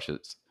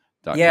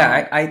KyleBrushes.com.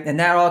 Yeah, and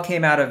that all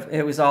came out of,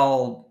 it was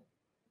all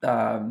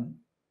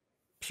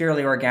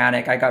purely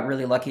organic. I got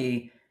really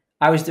lucky.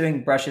 I was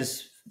doing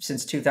brushes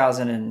since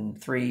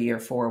 2003 or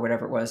 4,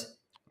 whatever it was.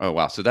 Oh,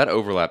 wow. So that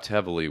overlapped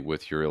heavily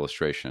with your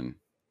illustration.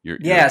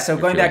 So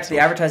going back to the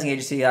advertising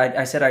agency,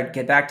 I said I'd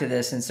get back to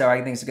this, and so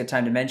I think it's a good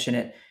time to mention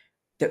it.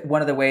 That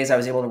one of the ways I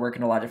was able to work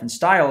in a lot of different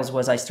styles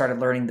was I started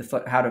learning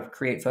how to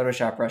create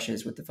Photoshop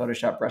brushes with the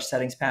Photoshop brush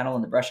settings panel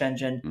and the brush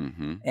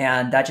engine.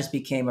 And that just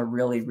became a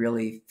really,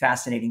 really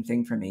fascinating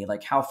thing for me.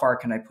 Like, how far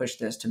can I push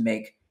this to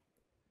make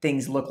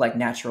things look like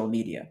natural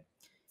media,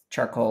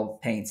 charcoal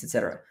paints,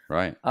 etc.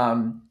 Right.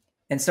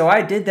 And so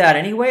I did that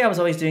anyway. I was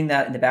always doing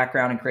that in the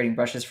background and creating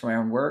brushes for my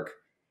own work.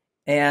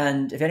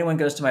 And if anyone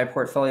goes to my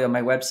portfolio,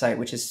 my website,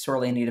 which is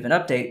sorely in need of an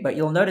update, but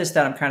you'll notice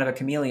that I'm kind of a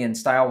chameleon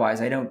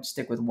style-wise. I don't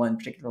stick with one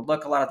particular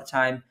look a lot of the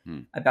time.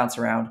 I bounce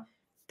around.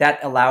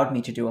 That allowed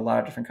me to do a lot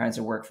of different kinds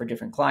of work for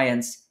different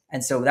clients.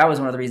 And so that was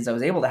one of the reasons I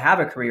was able to have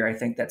a career, I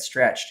think, that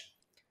stretched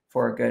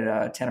for a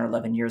good 10 or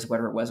 11 years,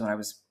 whatever it was, when I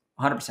was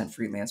 100%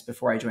 freelance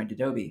before I joined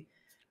Adobe.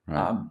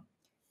 Right.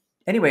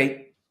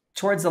 Anyway,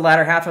 towards the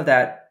latter half of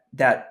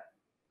that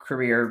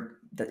career,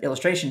 the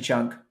illustration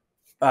chunk,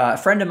 a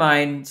friend of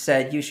mine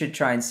said, you should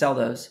try and sell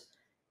those.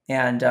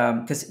 And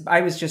because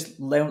I was just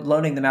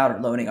loaning them out,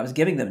 I was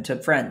giving them to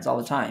friends all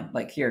the time.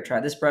 Like, here,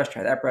 try this brush,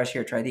 try that brush,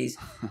 here, try these.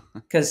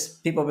 Because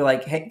people would be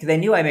like, hey, they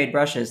knew I made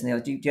brushes. And they're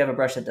like, do you have a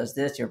brush that does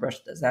this? Do you have a brush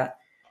that does that?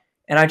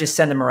 And I just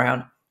send them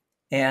around.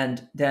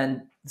 And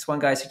then this one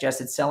guy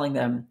suggested selling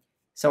them.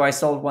 So I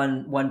sold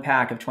one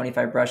pack of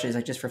 25 brushes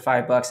just for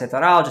 $5. I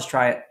thought, I'll just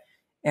try it.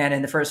 And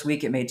in the first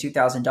week, it made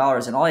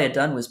 $2,000. And all I had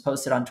done was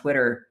post it on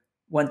Twitter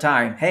one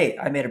time, hey,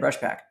 I made a brush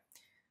pack.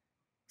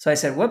 So I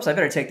said, whoops, I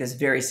better take this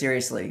very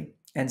seriously.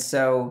 And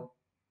so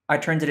I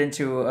turned it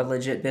into a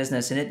legit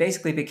business, and it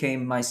basically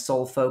became my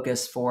sole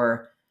focus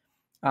for,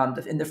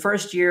 in the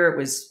first year, I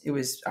was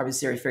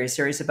very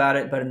serious about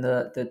it. But in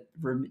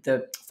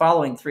the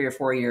following 3 or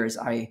 4 years,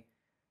 I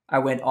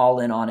went all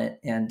in on it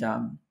and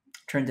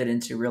turned it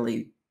into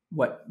really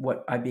what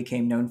I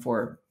became known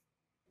for.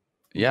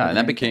 Yeah, and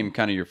that became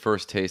kind of your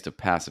first taste of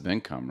passive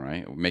income,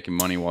 right? Making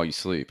money while you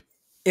sleep.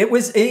 It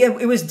was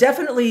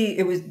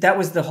definitely that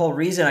was the whole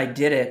reason I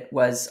did it.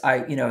 Was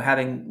I,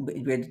 having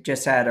we had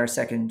just had our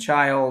second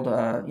child,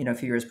 a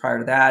few years prior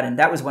to that, and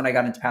that was when I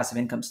got into passive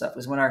income stuff.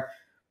 Was when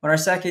our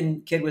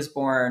second kid was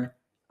born.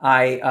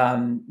 I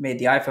made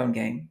the iPhone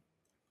game,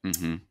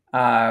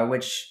 Mm-hmm.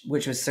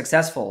 which was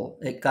successful.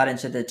 It got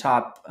into the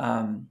top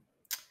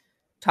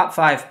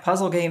 5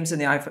 puzzle games in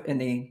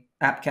the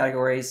app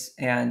categories,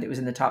 and it was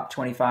in the top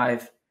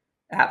 25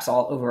 apps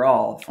all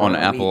overall for On a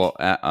Apple week.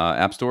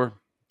 App Store.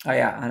 Oh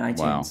yeah, on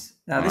Wow. iTunes.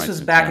 Now On this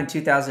was iTunes, back yeah. in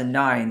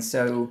 2009,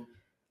 so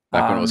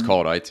Back when it was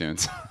called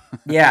iTunes.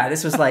 yeah,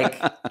 this was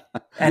like,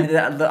 and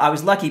I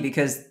was lucky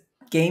because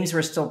games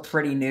were still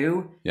pretty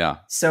new. Yeah.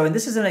 So, and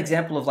this is an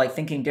example of like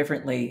thinking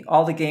differently.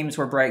 All the games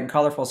were bright and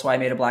colorful, so I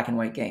made a black and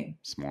white game.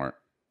 Smart.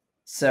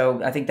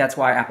 So I think that's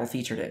why Apple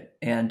featured it.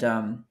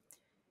 And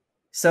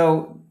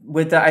so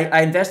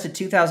I invested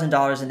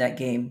 $2,000 in that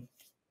game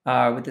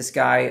with this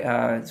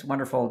guy, this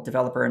wonderful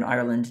developer in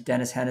Ireland,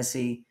 Dennis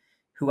Hennessy,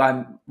 who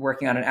I'm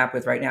working on an app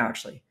with right now,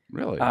 actually.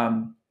 Really?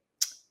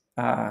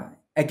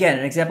 Again,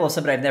 an example of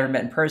somebody I've never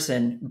met in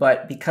person,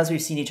 but because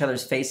we've seen each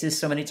other's faces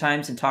so many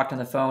times and talked on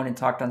the phone and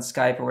talked on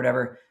Skype or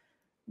whatever,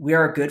 we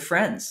are good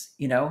friends,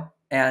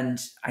 and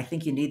I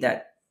think you need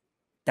that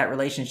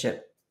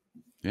relationship.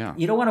 Yeah.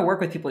 You don't want to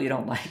work with people you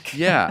don't like.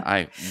 Yeah,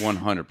 I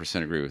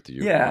 100% agree with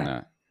you on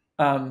that.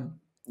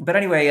 But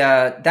anyway,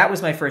 that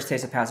was my first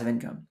taste of passive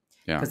income.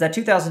 Yeah. Because that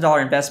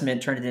 $2,000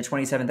 investment turned into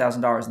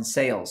 $27,000 in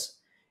sales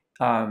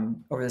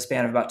over the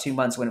span of about 2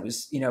 months when it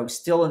was,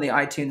 still in the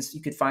iTunes.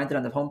 You could find it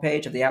on the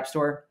homepage of the App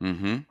Store.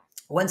 Mm-hmm.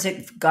 Once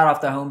it got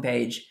off the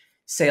homepage,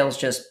 sales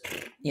just,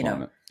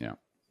 Yeah.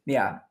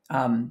 Yeah.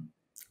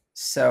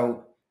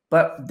 So,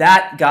 but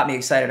that got me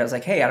excited. I was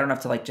like, hey, I don't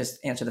have to like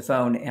just answer the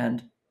phone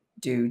and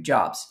do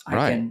jobs.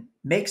 I can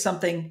make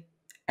something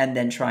and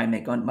then try and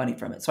make money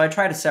from it. So I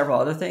tried several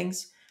other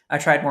things. I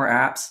tried more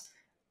apps.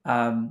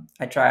 I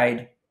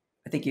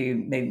think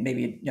you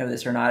maybe you know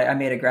this or not. I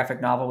made a graphic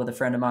novel with a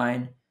friend of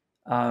mine.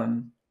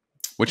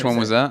 Which one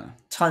was that?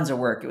 Tons of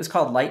work. It was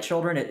called Light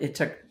Children. It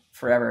took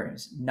forever. It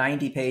was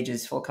 90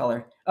 pages, full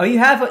color. Oh, you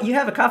have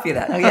a copy of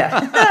that. Oh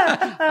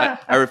yeah.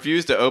 I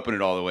refuse to open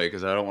it all the way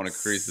because I don't want to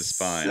crease the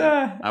spine.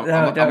 I'm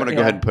going to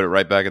go ahead and put it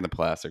right back in the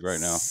plastic right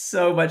now.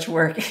 So much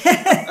work.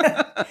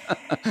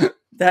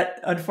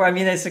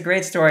 It's a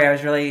great story.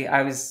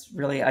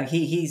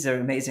 He's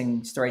an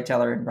amazing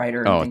storyteller and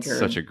writer. And thinker. It's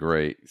such a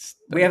great.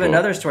 We have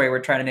another story we're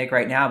trying to make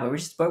right now, but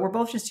we're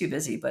both just too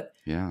busy. But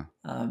yeah,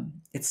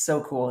 it's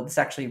so cool. It's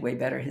actually way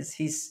better.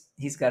 He's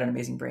got an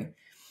amazing brain.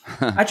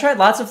 I tried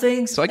lots of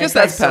things. So I guess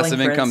that's passive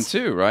income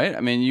too, right?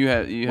 I mean, you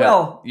had the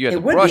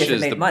brushes. Be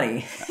if it made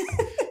money.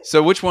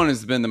 So which one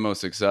has been the most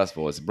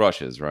successful? It's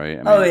brushes,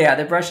 right?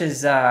 The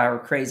brushes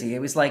were crazy. It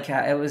was like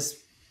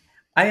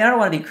I don't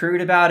want to be crude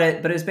about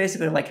it, but it was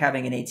basically like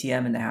having an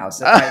ATM in the house.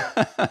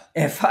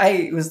 If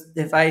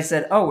I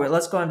said, "Oh, well,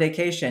 let's go on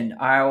vacation,"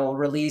 I will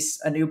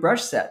release a new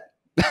brush set,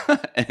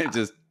 and it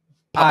just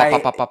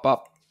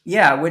pop.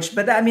 Yeah,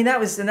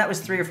 that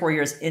was 3 or 4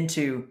 years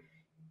into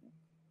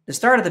the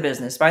start of the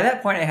business. By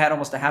that point, I had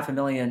almost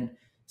 500,000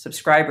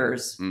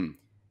 subscribers. In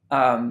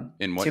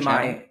what to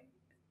channel?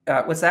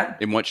 What's that?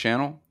 In what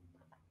channel?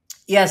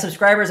 Yeah,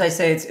 subscribers. I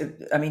say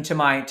to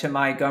my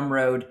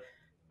Gumroad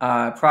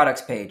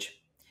products page.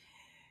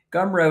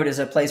 Gumroad is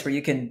a place where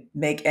you can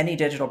make any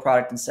digital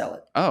product and sell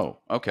it. Oh,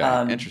 okay.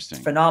 Interesting.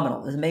 It's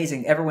phenomenal. It's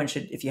amazing. Everyone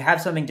should, if you have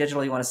something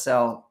digital you want to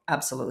sell,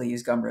 absolutely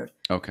use Gumroad.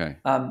 Okay.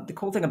 The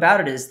cool thing about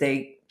it is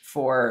no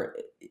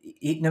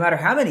matter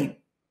how many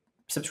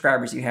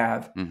subscribers you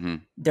have,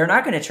 they're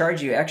not going to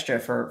charge you extra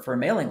for a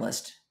mailing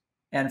list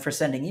and for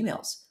sending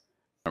emails.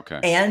 Okay.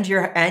 And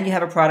you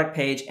have a product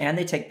page, and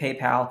they take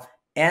PayPal,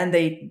 and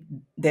they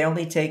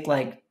only take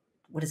 10%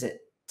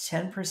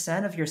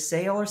 of your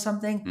sale or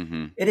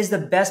something. It is the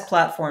best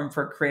platform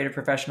for creative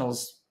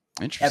professionals.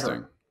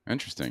 Interesting.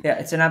 Yeah,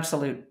 it's an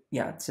absolute.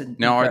 Yeah, it's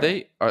now. Are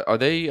they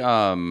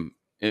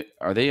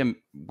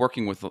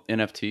working with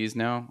NFTs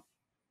now?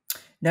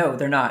 No,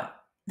 they're not.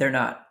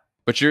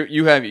 But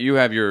you have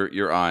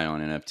your eye on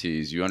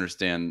NFTs. You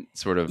understand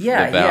sort of the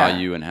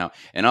value and how.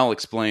 And I'll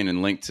explain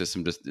and link to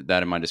some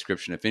that in my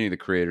description. If any of the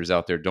creators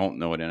out there don't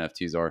know what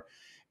NFTs are,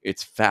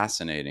 it's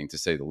fascinating to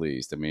say the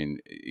least. I mean,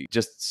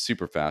 just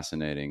super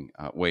fascinating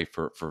way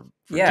for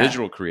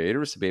digital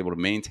creators to be able to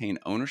maintain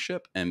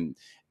ownership and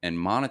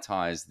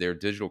monetize their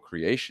digital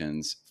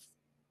creations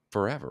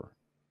forever.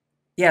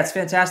 Yeah, it's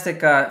fantastic.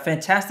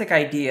 Fantastic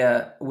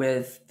idea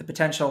with the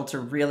potential to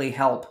really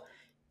help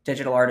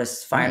digital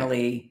artists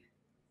finally.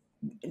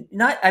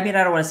 Right. I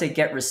don't want to say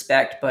get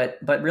respect, but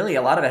really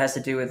a lot of it has to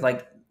do with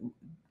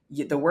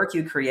the work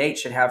you create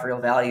should have real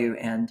value,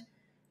 and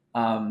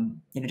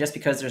just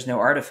because there's no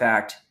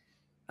artifact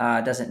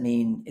doesn't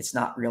mean it's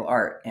not real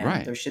art,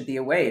 and there should be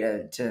a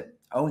way to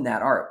own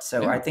that art.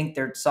 So I think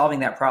they're solving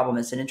that problem.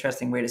 It's an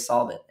interesting way to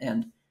solve it,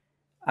 and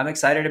I'm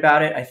excited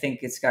about it. I think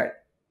it's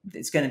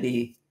going to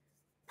be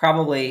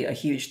probably a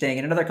huge thing.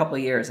 In another couple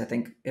of years, I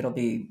think it'll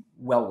be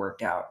well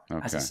worked out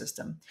as a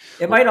system.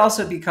 It might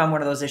also become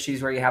one of those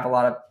issues where you have a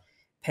lot of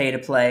pay to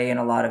play and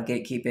a lot of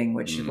gatekeeping,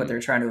 which is what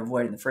they're trying to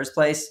avoid in the first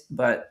place.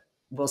 But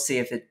we'll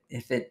see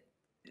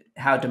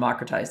how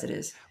democratized it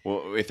is.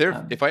 Well,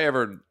 if I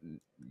ever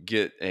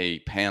get a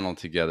panel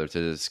together to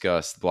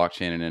discuss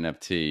blockchain and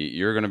NFT,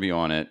 you're going to be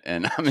on it,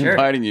 and I'm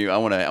inviting you. I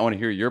want to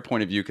hear your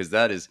point of view, because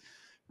that is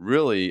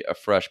really a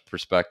fresh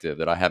perspective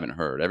that I haven't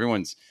heard.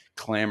 Everyone's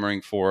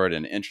clamoring for it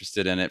and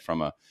interested in it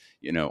from a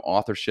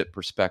authorship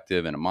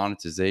perspective and a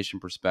monetization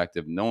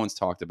perspective. No one's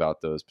talked about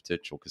those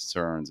potential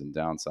concerns and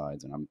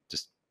downsides, and I'm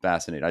just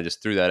fascinated. I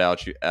just threw that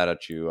out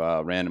at you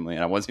randomly,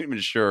 and I wasn't even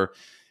sure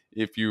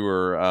if you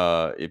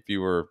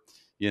were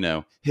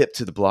hip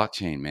to the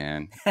blockchain,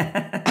 man.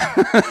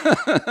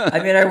 I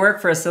mean, I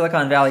work for a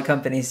Silicon Valley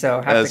company,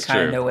 so I have to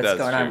kind of know what's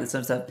going on with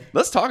some stuff.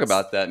 Let's talk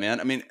about that, man.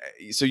 I mean,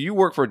 so you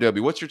work for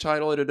Adobe. What's your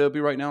title at Adobe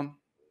right now?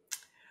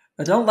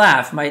 Well, don't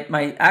laugh.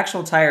 My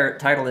actual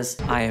title is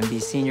I am the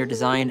Senior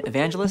Design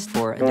Evangelist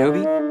for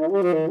Adobe.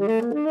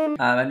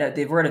 I know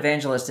the word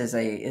evangelist it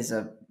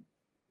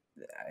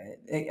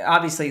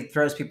obviously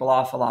throws people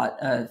off a lot.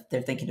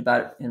 They're thinking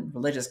about it in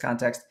religious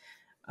context.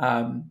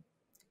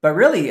 But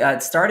really,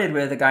 it started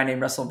with a guy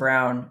named Russell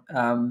Brown,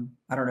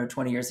 I don't know,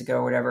 20 years ago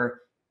or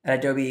whatever, at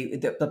Adobe.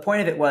 The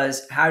point of it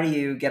was, how do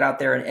you get out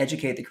there and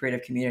educate the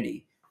creative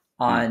community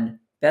on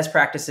best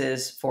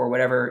practices for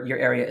whatever your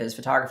area is,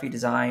 photography,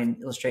 design,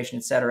 illustration,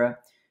 etc.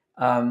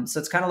 So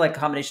it's kind of like a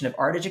combination of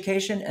art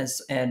education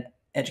and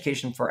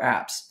education for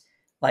apps.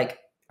 Like,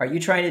 are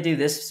you trying to do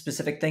this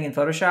specific thing in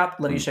Photoshop?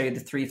 Let me show you the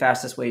 3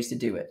 fastest ways to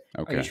do it.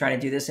 Okay. Are you trying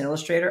to do this in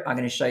Illustrator? I'm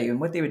going to show you.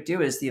 And what they would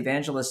do is the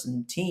evangelist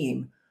and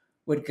team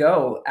would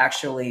go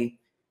actually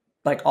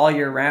like all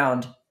year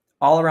round,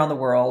 all around the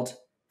world,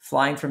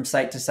 flying from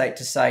site to site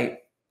to site,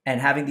 and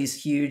having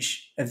these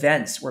huge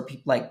events where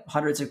people, like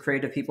hundreds of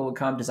creative people would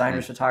come,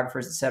 designers,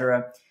 photographers,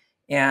 etc.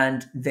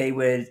 And they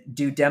would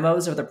do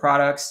demos of the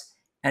products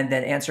and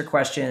then answer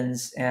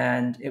questions.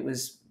 And it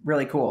was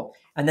really cool.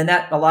 And then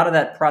a lot of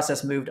that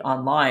process moved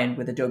online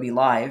with Adobe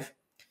Live,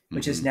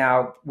 which is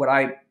now what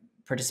I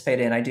participate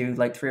in. I do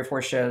like 3 or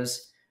 4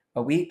 shows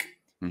a week.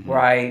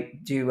 Where I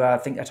do I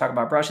talk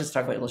about brushes,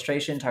 talk about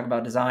illustration, talk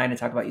about design, I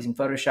talk about using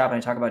Photoshop, and I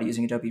talk about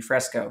using Adobe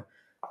Fresco,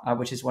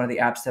 which is one of the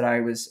apps that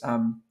I was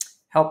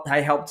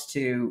helped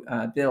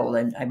to build.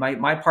 And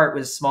my part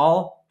was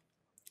small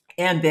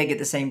and big at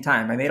the same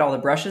time. I made all the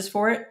brushes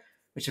for it,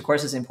 which of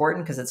course is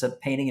important because it's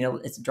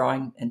it's a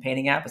drawing and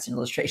painting app. It's an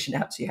illustration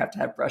app, so you have to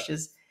have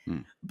brushes.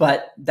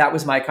 But that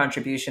was my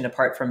contribution,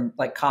 apart from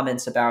like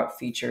comments about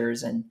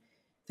features and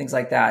things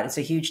like that. It's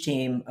a huge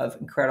team of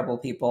incredible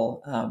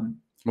people.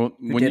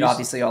 Who did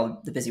obviously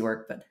all the busy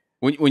work. But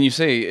when you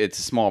say it's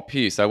a small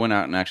piece, I went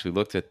out and actually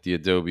looked at the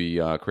Adobe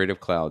Creative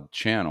Cloud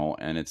channel,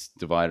 and it's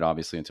divided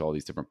obviously into all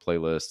these different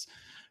playlists.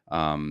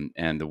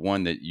 And the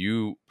one that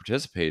you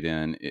participate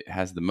in, it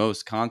has the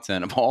most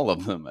content of all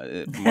of them,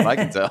 from what I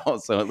can tell.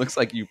 So it looks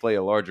like you play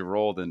a larger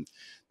role than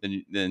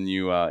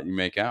you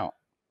make out.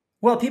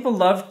 Well, people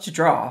love to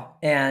draw,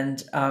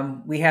 and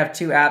we have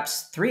 3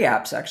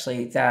 apps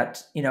actually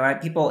that,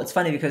 it's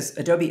funny because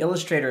Adobe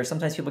Illustrator,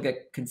 sometimes people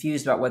get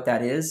confused about what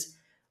that is.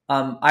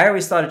 I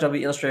always thought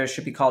Adobe Illustrator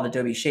should be called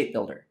Adobe Shape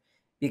Builder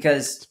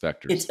because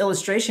it's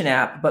illustration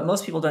app, but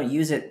most people don't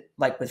use it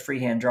like with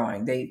freehand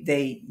drawing.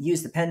 They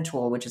use the pen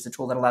tool, which is the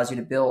tool that allows you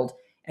to build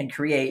and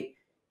create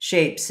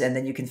shapes, and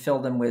then you can fill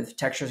them with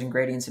textures and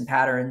gradients and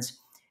patterns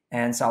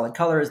and solid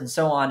colors and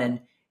so on.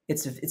 And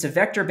it's a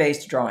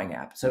vector-based drawing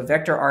app. So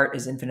vector art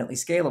is infinitely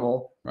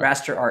scalable. Right.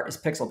 Raster art is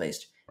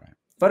pixel-based. Right.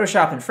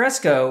 Photoshop and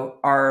Fresco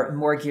are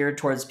more geared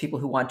towards people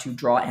who want to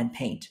draw and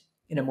paint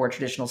in a more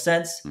traditional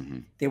sense.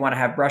 They want to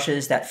have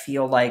brushes that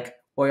feel like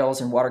oils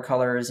and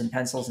watercolors and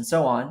pencils and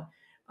so on.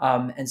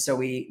 And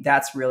so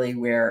that's really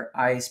where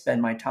I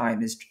spend my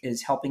time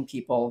is helping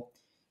people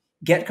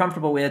get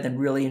comfortable with and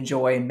really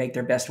enjoy and make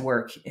their best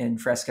work in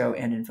Fresco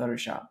and in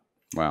Photoshop.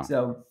 Wow.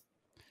 So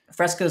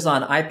Fresco's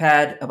on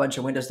iPad, a bunch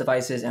of Windows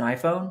devices, and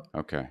iPhone.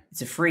 Okay.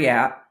 It's a free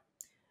app,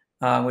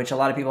 which a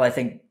lot of people, I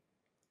think,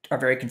 are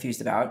very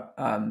confused about.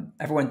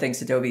 Everyone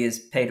thinks Adobe is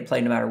pay to play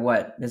no matter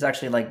what. There's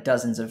actually like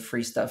dozens of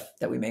free stuff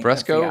that we make.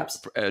 Fresco?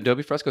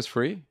 Adobe Fresco is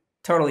free?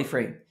 Totally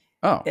free.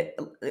 Oh.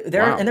 And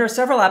there are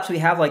several apps we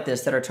have like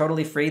this that are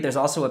totally free. There's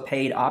also a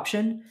paid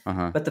option.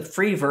 But the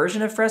free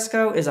version of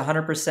Fresco is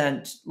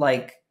 100%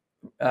 like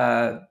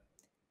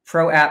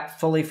pro app,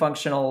 fully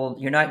functional.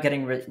 You're not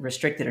getting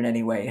restricted in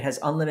any way. It has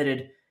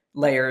unlimited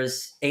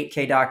layers,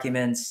 8K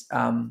documents,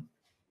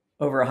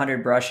 over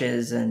 100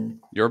 brushes. And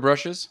your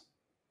brushes?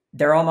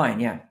 They're all mine,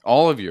 yeah.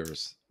 All of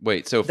yours?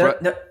 Wait, so...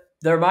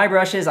 They're my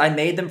brushes. I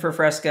made them for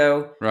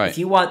Fresco. Right. If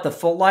you want the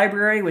full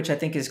library, which I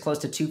think is close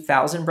to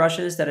 2,000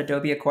 brushes that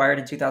Adobe acquired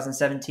in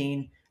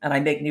 2017, and I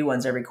make new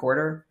ones every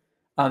quarter,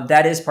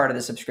 that is part of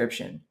the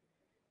subscription.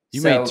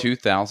 You made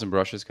 2,000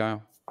 brushes,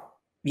 Kyle?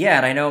 Yeah,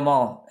 and I know them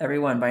all, every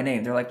one by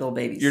name. They're like little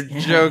babies. You're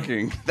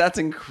joking. That's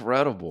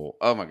incredible.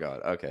 Oh my God.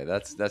 Okay,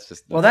 that's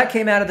just... Well, that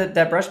came out of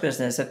that brush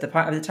business. At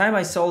the time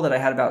I sold it, I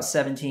had about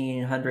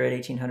 1,700,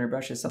 1,800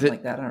 brushes, something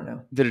like that. I don't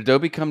know. Did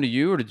Adobe come to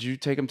you, or did you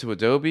take them to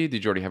Adobe?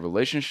 Did you already have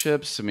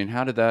relationships? I mean,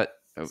 how did that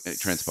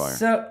transpire?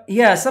 So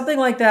yeah, something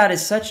like that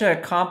is such a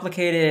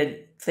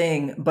complicated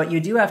thing, but you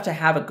do have to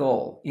have a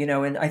goal,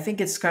 and I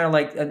think it's kind of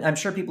like, and I'm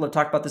sure people have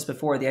talked about this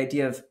before, the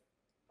idea of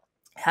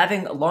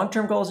having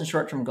long-term goals and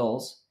short-term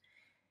goals,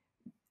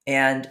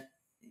 and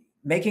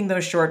making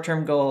those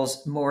short-term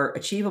goals more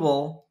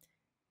achievable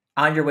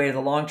on your way to the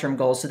long-term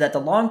goal, so that the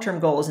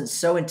long-term goal isn't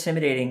so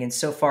intimidating and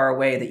so far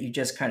away that you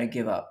just kind of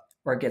give up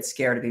or get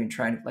scared of even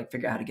trying to like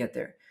figure out how to get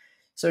there.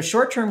 So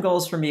short-term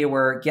goals for me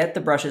were get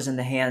the brushes in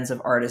the hands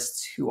of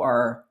artists who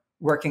are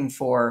working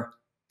for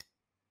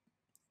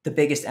the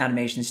biggest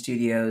animation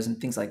studios and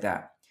things like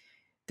that.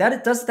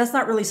 That's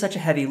not really such a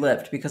heavy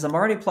lift because I'm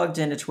already plugged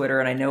into Twitter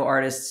and I know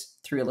artists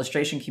through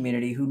illustration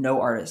community who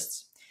know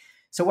artists.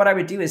 So what I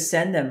would do is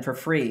send them for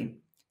free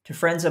to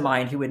friends of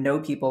mine who would know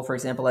people, for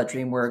example, at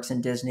DreamWorks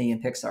and Disney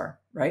and Pixar,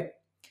 right?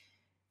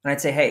 And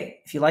I'd say, hey,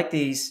 if you like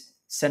these,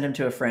 send them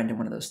to a friend in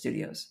one of those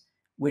studios,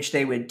 which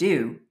they would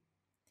do.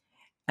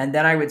 And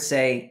then I would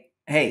say,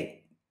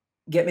 hey,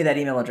 get me that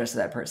email address of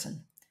that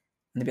person.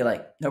 And they'd be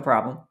like, no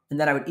problem. And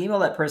then I would email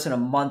that person a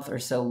month or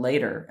so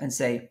later and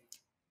say,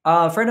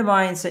 a friend of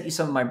mine sent you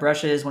some of my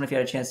brushes. Wonder if you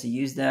had a chance to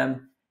use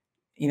them.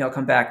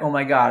 Come back. Oh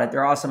my God,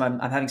 they're awesome. I'm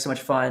having so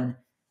much fun.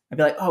 I'd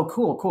be like, oh,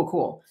 cool, cool,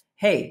 cool.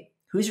 Hey,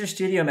 who's your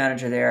studio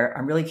manager there?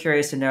 I'm really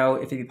curious to know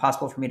if it'd be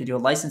possible for me to do a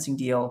licensing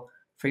deal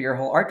for your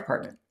whole art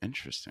department.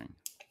 Interesting.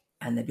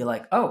 And they'd be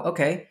like, oh,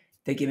 okay.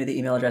 They give me the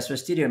email address for a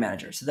studio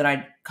manager. So then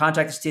I'd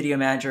contact the studio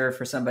manager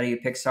for somebody,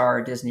 Pixar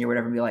or Disney or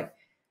whatever, and be like,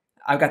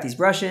 I've got these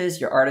brushes.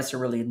 Your artists are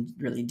really,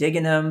 really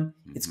digging them.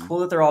 Mm-hmm. It's cool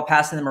that they're all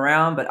passing them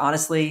around. But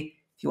honestly,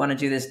 if you want to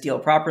do this deal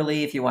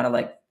properly, if you want to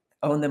like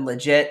own them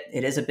legit,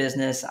 it is a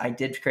business. I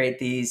did create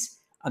these.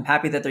 I'm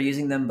happy that they're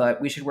using them, but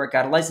we should work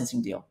out a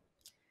licensing deal.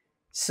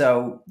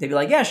 So they'd be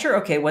like, yeah, sure.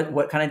 Okay.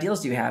 What kind of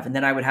deals do you have? And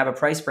then I would have a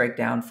price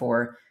breakdown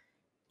for,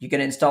 you're going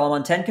to install them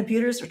on 10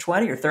 computers or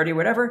 20 or 30 or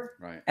whatever.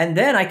 Right. And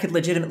then I could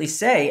legitimately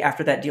say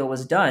after that deal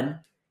was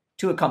done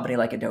to a company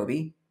like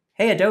Adobe,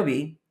 hey,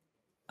 Adobe,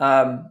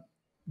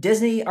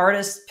 Disney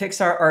artists,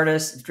 Pixar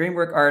artists,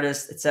 DreamWorks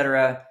artists,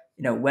 etc.,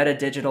 Weta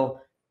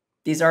Digital,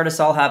 these artists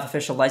all have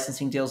official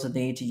licensing deals with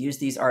me to use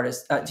these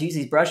artists, to use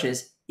these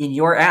brushes in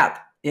your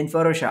app in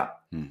Photoshop.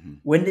 Mm-hmm.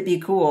 Wouldn't it be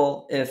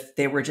cool if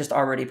they were just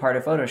already part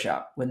of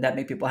Photoshop? Wouldn't that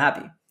make people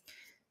happy?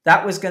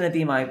 That was going to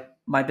be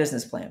my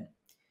business plan.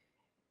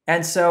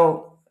 And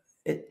so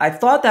I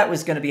thought that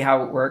was going to be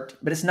how it worked,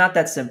 but it's not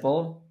that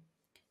simple.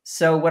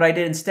 So what I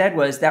did instead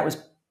was that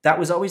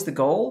was always the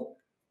goal.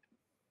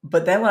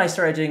 But then what I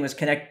started doing was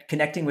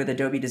connecting with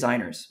Adobe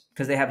designers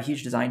because they have a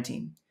huge design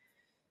team.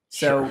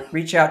 So sure.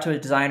 Reach out to a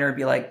designer and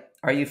be like,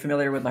 are you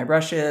familiar with my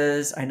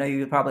brushes? I know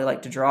you probably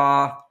like to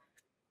draw.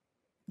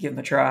 Give them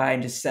a try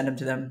and just send them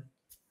to them.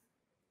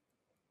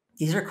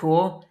 These are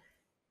cool.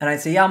 And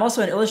I'd say, yeah, I'm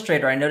also an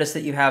illustrator. I noticed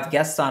that you have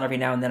guests on every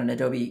now and then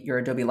on your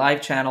Adobe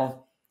Live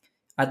channel.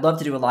 I'd love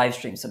to do a live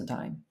stream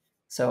sometime.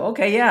 So,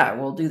 okay, yeah,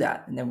 we'll do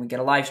that. And then we get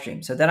a live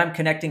stream. So then I'm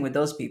connecting with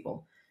those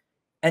people.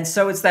 And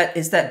so it's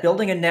that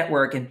building a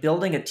network and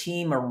building a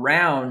team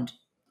around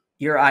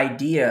your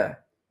idea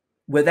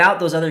without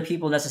those other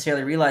people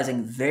necessarily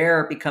realizing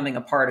they're becoming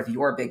a part of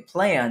your big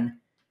plan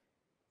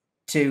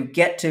to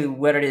get to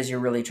what it is you're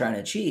really trying to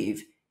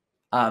achieve.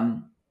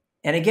 And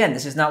again,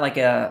 this is not like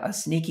a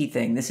sneaky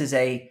thing. This is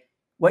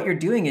what you're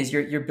doing is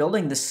you're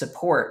building the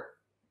support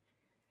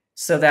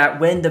so that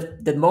when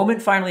the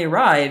moment finally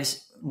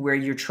arrives where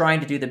you're trying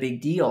to do the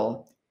big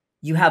deal,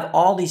 you have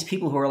all these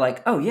people who are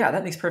like, oh yeah,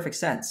 that makes perfect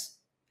sense.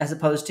 As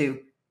opposed to,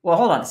 well,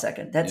 hold on a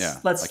second.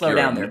 Let's like slow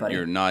down there, buddy.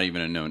 You're not even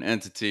a known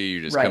entity.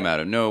 You just come out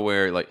of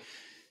nowhere. Like,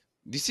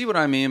 do you see what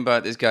I mean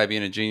about this guy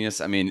being a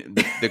genius? I mean,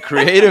 the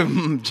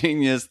creative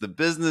genius, the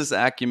business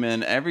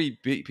acumen, every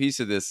piece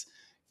of this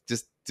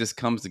just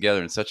comes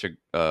together in such an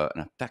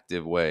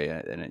effective way,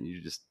 and you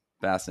just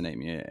fascinate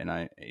me. And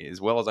I, as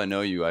well as I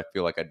know you, I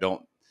feel like I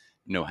don't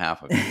know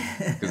half of you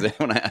because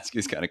when I ask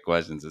you these kind of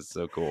questions, it's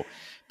so cool.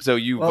 So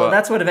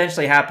that's what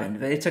eventually happened,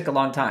 but it took a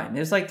long time. It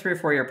was like 3 or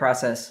 4 year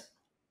process.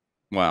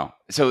 Wow.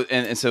 So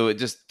and so it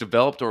just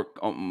developed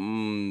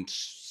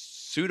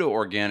pseudo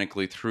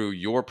organically through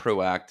your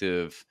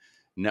proactive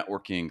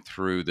networking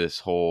through this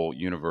whole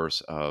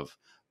universe of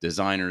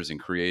designers and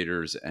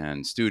creators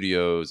and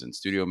studios and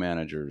studio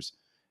managers.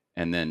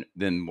 And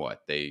then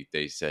what? They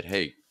said,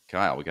 "Hey,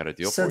 Kyle, we got a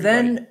deal for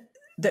you."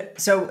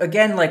 So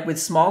again, like with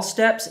small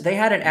steps, they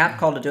had an app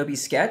called Adobe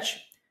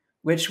Sketch,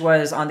 which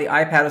was on the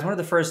iPad. It was one of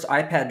the first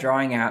iPad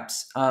drawing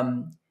apps.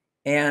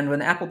 And when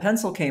the Apple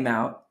Pencil came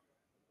out,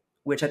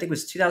 which I think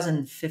was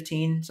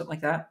 2015, something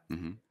like that.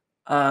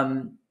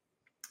 Mm-hmm.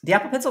 The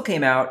Apple Pencil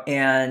came out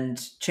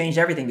and changed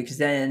everything because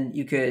then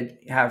you could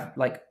have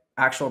like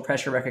actual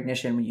pressure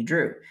recognition when you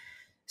drew.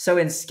 So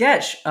in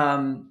Sketch,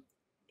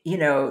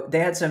 they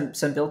had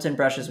some built-in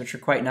brushes, which were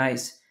quite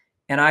nice.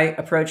 And I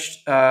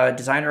approached a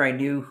designer I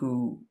knew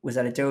who was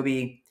at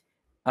Adobe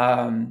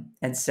and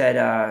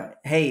said,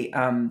 hey,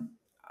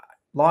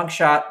 long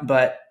shot,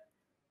 but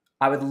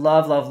I would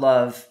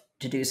love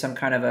to do some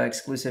kind of an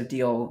exclusive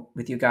deal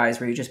with you guys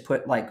where you just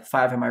put like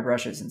 5 of my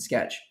brushes in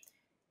Sketch.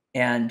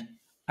 And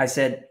I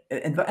said,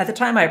 and at the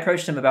time I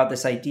approached him about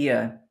this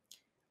idea,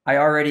 I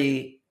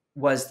already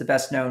was the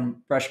best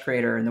known brush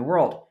creator in the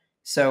world.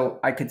 So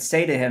I could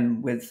say to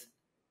him with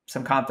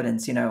some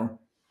confidence,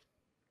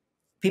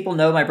 people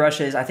know my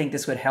brushes. I think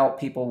this would help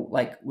people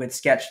like with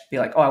Sketch be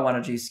like, oh, I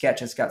want to do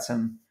Sketch. It's got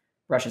some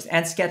brushes.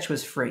 And Sketch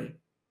was free.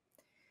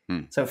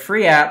 So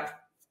free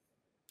app,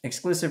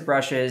 exclusive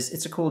brushes.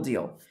 It's a cool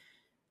deal.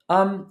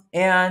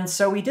 And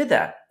so we did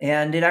that,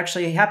 and it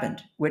actually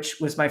happened, which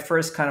was my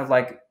first kind of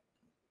like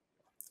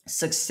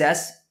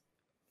success,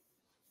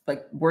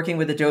 like working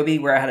with Adobe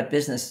where I had a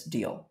business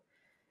deal.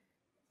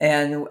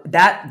 And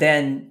that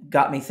then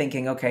got me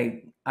thinking,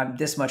 okay, I'm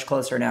this much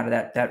closer now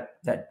to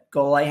that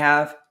goal I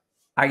have.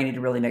 I need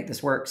to really make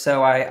this work.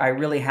 So I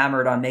really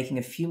hammered on making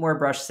a few more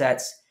brush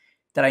sets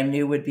that I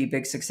knew would be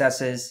big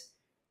successes,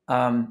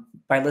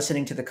 by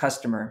listening to the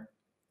customer.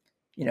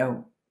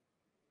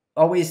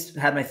 Always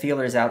had my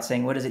feelers out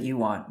saying, what is it you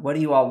want? What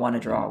do you all want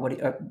to draw?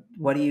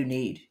 What do you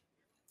need?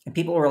 And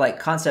people were like,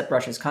 concept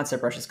brushes,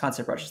 concept brushes,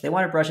 concept brushes. They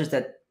wanted brushes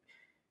that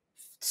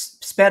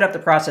sped up the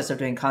process of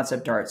doing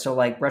concept art. So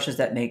like brushes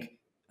that make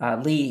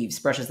leaves,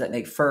 brushes that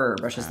make fur,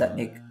 brushes that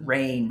make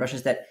rain,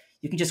 brushes that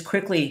you can just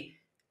quickly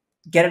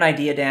get an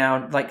idea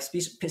down, like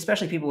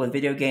especially people with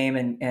video game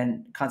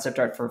and concept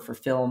art for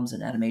films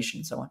and animation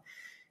and so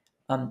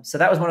on. So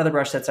that was one of the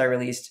brush sets I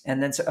released,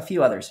 and then a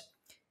few others.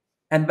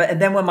 And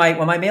then when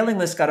my mailing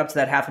list got up to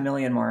that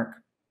 500,000 mark,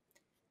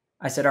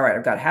 I said, all right,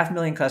 I've got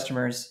 500,000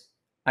 customers.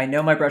 I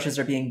know my brushes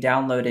are being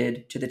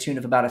downloaded to the tune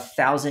of about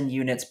 1,000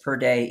 units per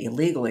day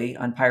illegally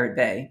on Pirate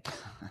Bay.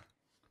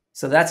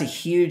 So that's a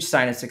huge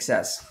sign of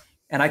success.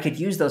 And I could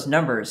use those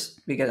numbers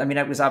because,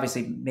 it was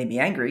obviously made me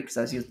angry because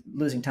I was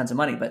losing tons of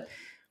money. But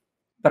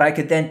I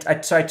could then,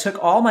 so I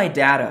took all my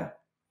data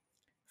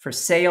for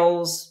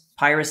sales,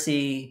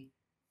 piracy,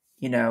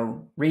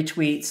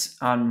 retweets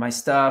on my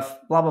stuff,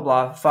 blah, blah,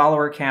 blah,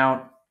 follower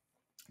count,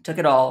 took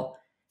it all.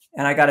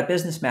 And I got a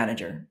business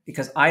manager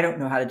because I don't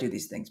know how to do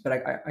these things, but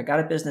I got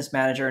a business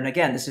manager. And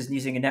again, this is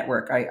using a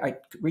network. I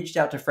reached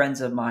out to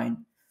friends of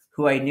mine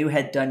who I knew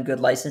had done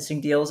good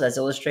licensing deals as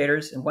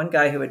illustrators. And one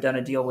guy who had done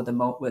a deal with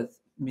with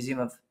Museum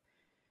of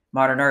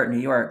Modern Art in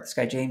New York, this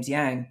guy, James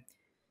Yang,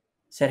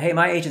 said, hey,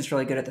 my agent's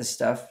really good at this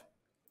stuff.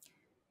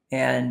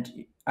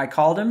 And I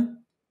called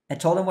him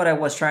and told him what I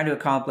was trying to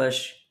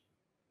accomplish.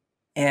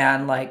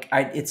 And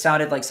it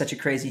sounded like such a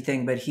crazy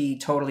thing, but he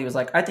totally was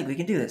like, I think we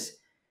can do this.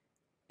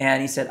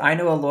 And he said, I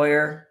know a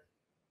lawyer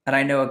and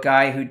I know a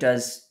guy who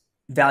does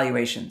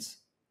valuations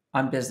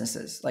on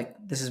businesses. Like,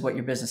 this is what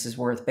your business is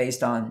worth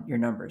based on your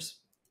numbers,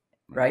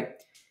 right?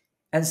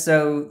 And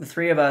so the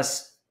three of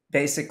us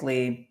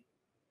basically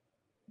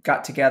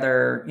got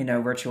together,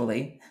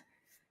 virtually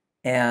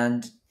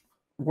and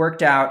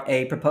worked out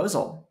a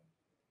proposal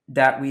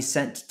that we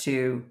sent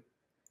to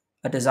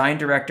a design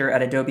director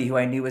at Adobe who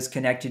I knew was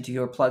connected to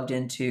or plugged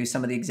into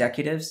some of the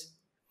executives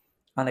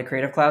on the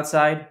Creative Cloud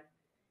side.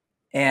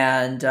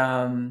 And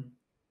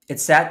it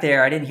sat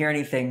there. I didn't hear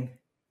anything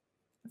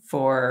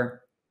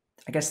for,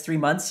 I guess, 3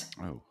 months.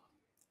 Oh.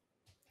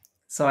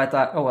 So I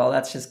thought, oh, well,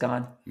 that's just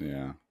gone.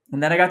 Yeah.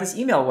 And then I got this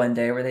email one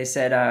day where they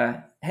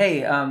said,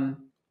 hey,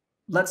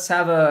 let's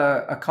have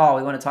a call.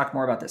 We want to talk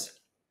more about this.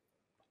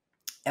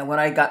 And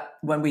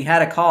when we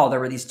had a call, there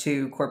were these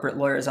two corporate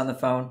lawyers on the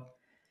phone,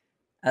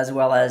 as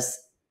well as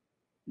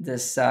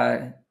this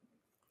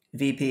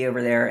VP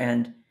over there.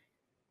 And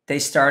they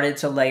started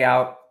to lay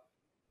out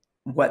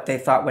what they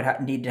thought would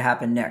need to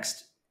happen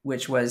next,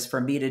 which was for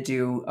me to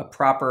do a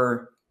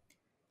proper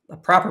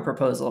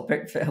proposal.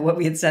 What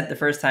we had sent the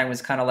first time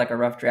was kind of like a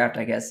rough draft,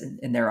 I guess,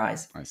 in their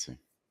eyes. I see.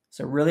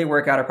 So really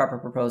work out a proper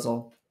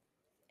proposal,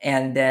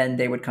 and then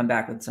they would come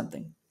back with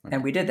something. Okay.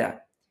 And we did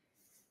that.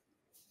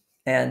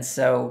 And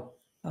so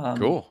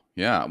cool.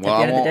 Yeah. Well, at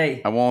the end of the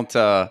day,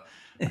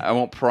 I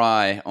won't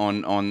pry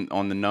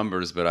on the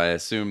numbers, but I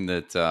assume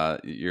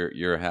that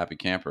you're a happy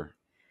camper.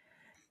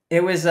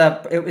 It was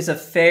a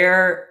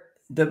fair.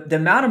 The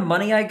amount of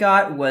money I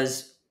got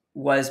was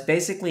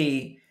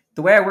basically,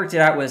 the way I worked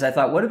it out was, I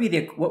thought, what would be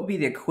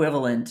the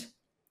equivalent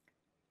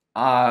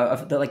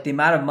of the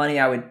amount of money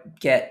I would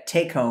get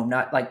take home,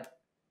 not like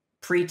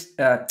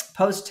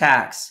post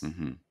tax.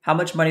 Mm-hmm. How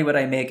much money would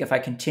I make if I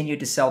continued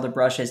to sell the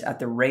brushes at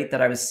the rate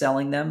that I was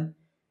selling them,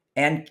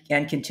 and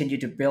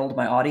continued to build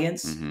my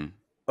audience mm-hmm.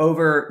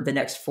 over the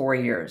next 4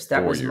 years?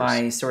 That was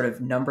my sort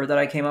of number that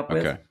I came up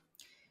with.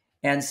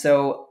 And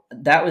so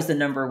that was the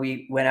number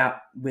we went out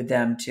with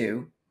them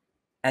to,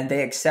 and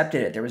they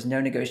accepted it. There was no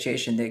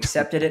negotiation. They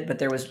accepted it, but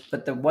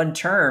the one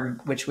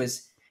term, which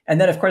was, and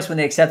then of course when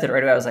they accepted it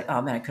right away, I was like,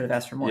 oh man, I could have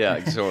asked for more.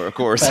 Yeah, so of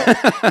course.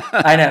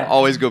 I know.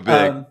 Always go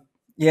big.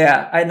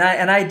 Yeah, and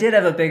I did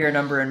have a bigger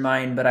number in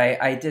mind, but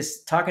I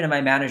just, talking to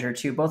my manager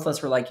too, both of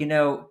us were like,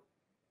 the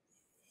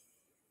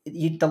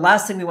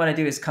last thing we want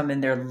to do is come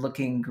in there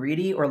looking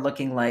greedy or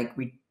looking like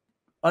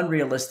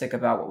unrealistic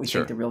about what we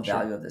think the real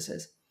value of this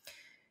is.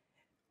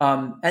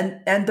 And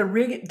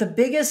the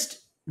biggest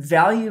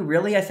value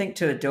really, I think,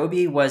 to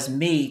Adobe was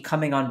me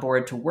coming on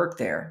board to work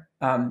there.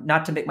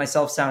 Not to make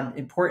myself sound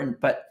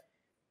important, but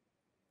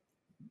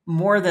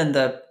more than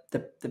the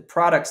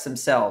products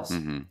themselves.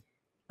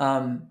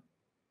 Mm-hmm.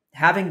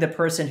 Having the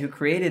person who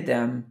created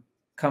them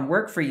come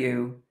work for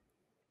you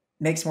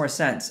makes more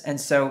sense.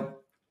 And so,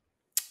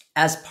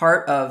 as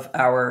part of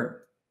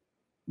our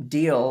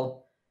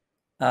deal,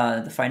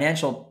 the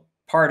financial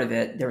part of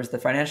it, there was the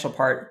financial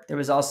part. There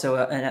was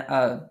also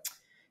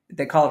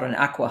they call it an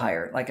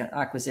acqui-hire, like an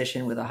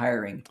acquisition with a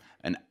hiring.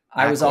 An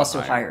I was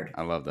also hired.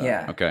 I love that.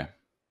 Yeah. Okay.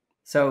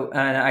 So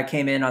and I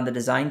came in on the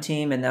design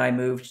team, and then I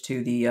moved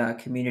to the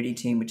community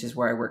team, which is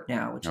where I work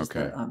now, which is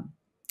the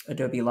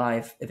Adobe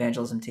Live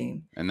evangelism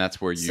team. And that's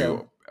where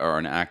you are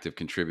an active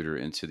contributor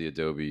into the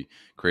Adobe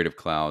Creative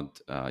Cloud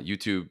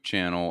YouTube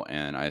channel,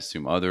 and I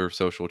assume other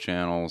social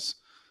channels.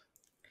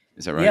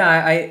 Is that right?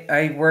 Yeah,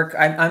 I work.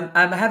 I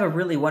have a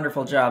really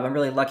wonderful job. I'm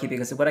really lucky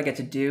because what I get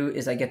to do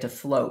is I get to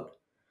float.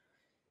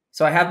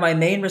 So I have my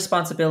main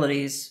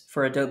responsibilities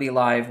for Adobe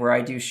Live, where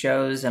I do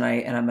shows, and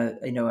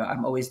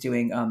I'm always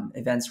doing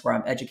events where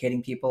I'm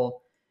educating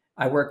people.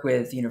 I work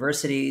with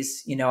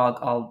universities.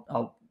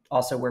 I'll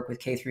also work with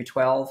K through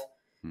 12.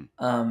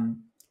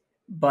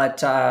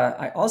 But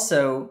I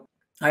also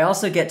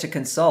get to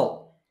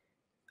consult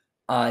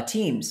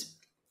teams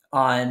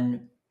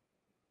on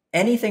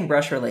anything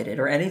brush related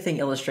or anything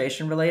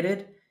illustration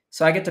related.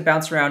 So I get to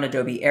bounce around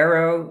Adobe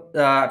Aero.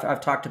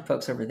 I've talked to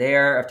folks over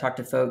there. I've talked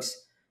to folks,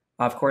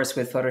 of course,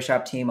 with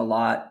Photoshop team a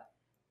lot.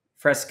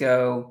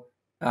 Fresco,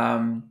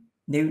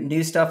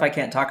 new stuff I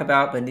can't talk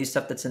about, but new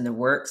stuff that's in the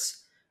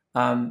works.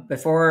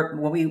 Before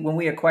when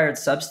we acquired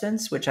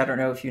Substance, which I don't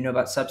know if you know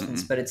about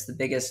Substance, but it's the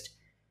biggest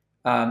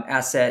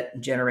asset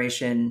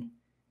generation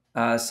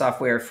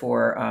software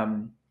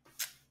for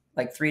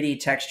like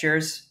 3D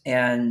textures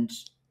and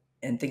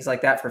things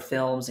like that for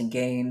films and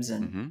games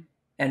and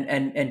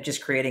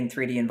just creating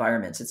 3D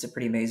environments. It's a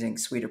pretty amazing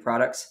suite of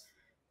products.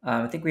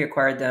 I think we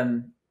acquired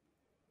them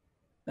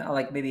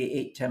like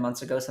maybe 8-10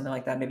 months ago, something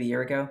like that, maybe a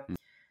year ago.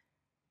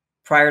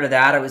 Prior to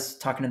that, I was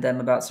talking to them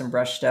about some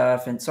brush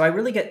stuff, and so I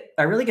really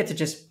get to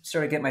just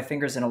sort of get my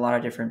fingers in a lot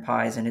of different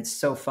pies, and it's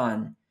so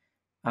fun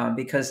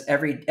because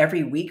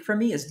every week for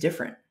me is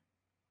different.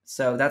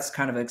 So that's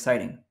kind of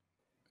exciting.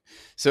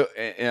 So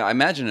I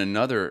imagine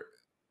another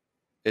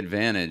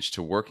advantage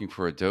to working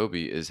for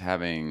Adobe is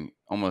having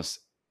almost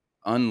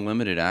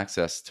unlimited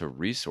access to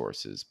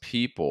resources,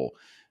 people,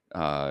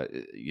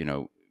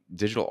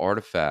 digital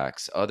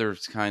artifacts, other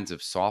kinds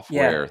of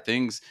software,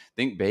 things,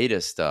 think beta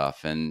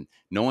stuff, and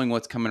knowing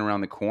what's coming around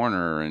the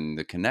corner and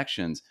the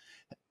connections.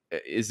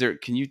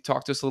 Can you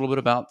talk to us a little bit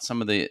about some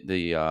of the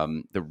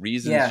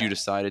reasons you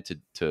decided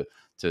to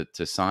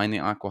sign the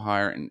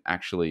acqui-hire and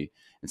actually,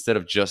 instead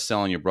of just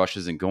selling your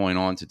brushes and going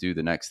on to do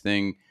the next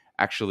thing,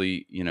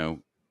 actually,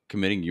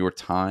 committing your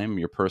time,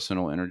 your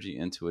personal energy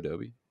into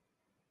Adobe?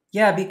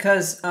 Yeah,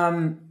 because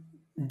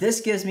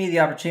this gives me the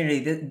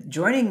opportunity.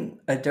 Joining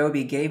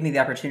Adobe gave me the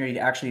opportunity to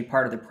actually be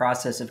part of the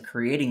process of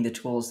creating the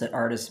tools that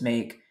artists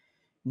make,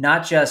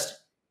 not just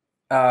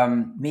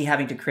me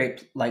having to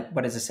create like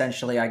what is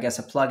essentially, I guess,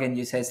 a plugin.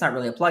 You say it's not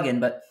really a plugin,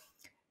 but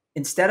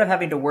instead of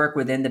having to work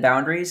within the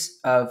boundaries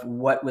of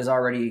what was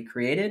already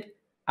created,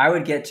 I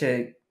would get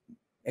to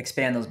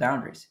expand those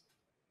boundaries.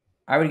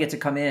 I would get to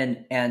come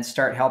in and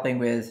start helping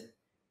with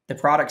the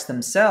products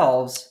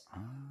themselves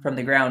from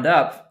the ground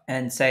up,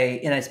 and say,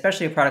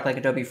 especially a product like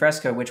Adobe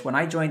Fresco, which when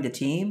I joined the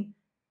team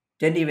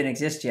didn't even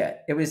exist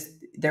yet.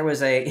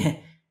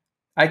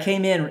 I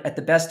came in at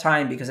the best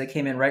time because I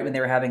came in right when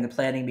they were having the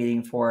planning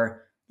meeting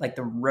for like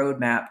the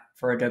roadmap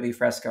for Adobe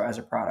Fresco as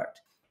a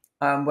product.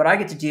 What I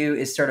get to do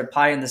is sort of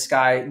pie in the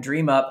sky,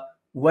 dream up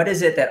what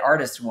is it that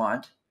artists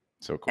want,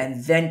 so cool,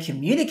 and then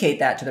communicate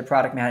that to the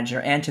product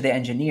manager and to the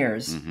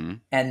engineers,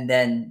 and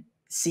then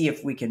see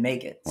if we can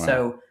make it. Wow.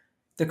 So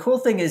the cool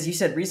thing is, you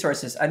said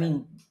resources. I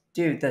mean,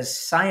 dude, the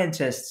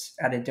scientists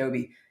at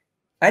Adobe,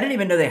 I didn't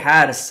even know they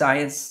had a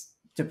science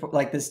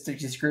like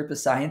this group of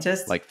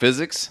scientists, like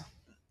physics.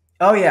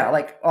 Oh yeah,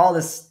 like all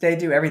this, they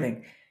do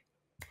everything.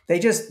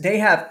 They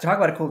have, talk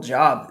about a cool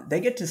job. They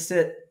get to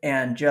sit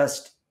and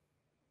just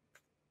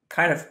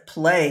kind of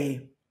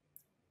play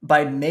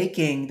by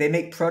they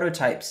make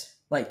prototypes,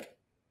 like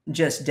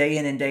just day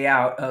in and day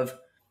out of,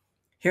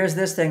 here's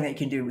this thing that you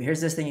can do,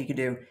 here's this thing you can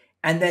do.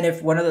 And then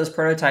if one of those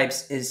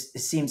prototypes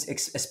seems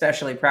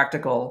especially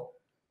practical,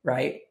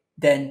 right,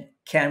 then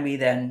can we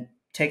then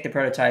take the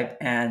prototype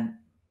and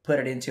put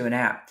it into an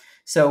app?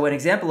 So an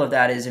example of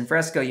that is in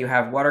Fresco, you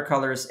have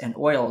watercolors and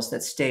oils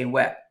that stay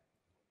wet.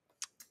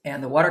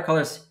 And the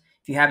watercolors,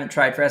 if you haven't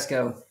tried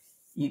Fresco,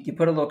 you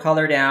put a little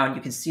color down,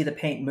 you can see the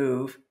paint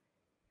move,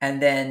 and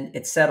then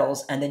it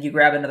settles, and then you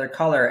grab another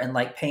color and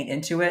like paint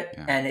into it,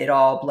 and it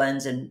all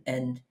blends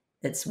and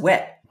it's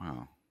wet.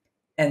 Wow.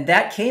 And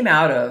that came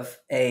out of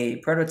a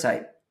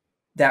prototype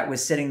that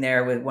was sitting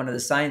there with one of the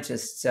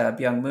scientists,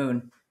 Byung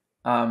Moon.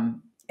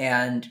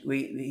 And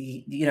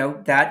we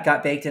that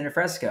got baked into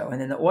Fresco.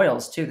 And then the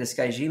oils too. This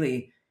guy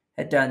Gili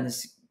had done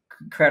this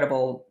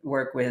incredible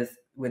work with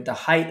the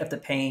height of the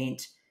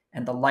paint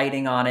and the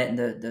lighting on it, and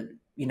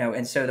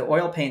and so the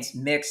oil paints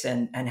mix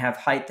and have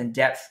height and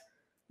depth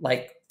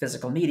like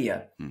physical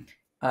media.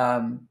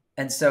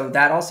 And so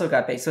that also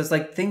got paid. So it's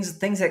like things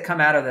that come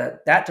out of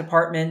that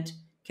department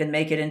can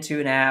make it into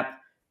an app.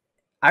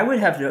 I would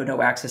have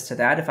no access to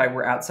that if I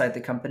were outside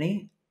the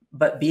company.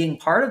 But being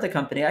part of the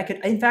company, I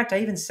could. In fact, I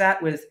even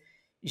sat with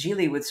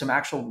Gili with some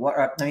actual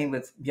water. I mean,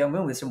 with Young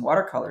Moon with some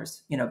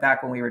watercolors.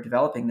 Back when we were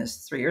developing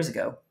this 3 years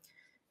ago,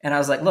 and I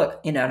was like, look,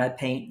 and I'd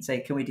paint and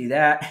say, can we do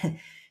that?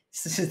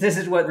 This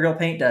is what real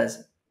paint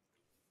does.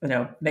 Make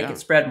Yeah. it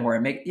spread more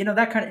and make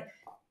that kind of.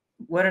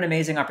 What an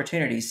amazing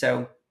opportunity!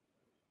 So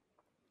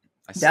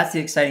that's the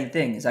exciting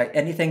thing. Is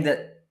anything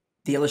that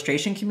the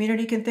illustration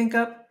community can think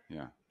up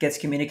Yeah. gets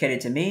communicated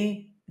to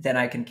me, then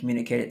I can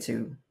communicate it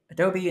to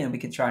Adobe, and we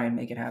can try and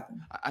make it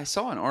happen. I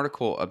saw an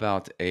article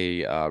about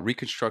a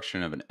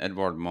reconstruction of an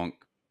Edvard Munch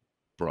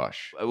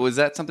brush. Was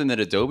that something that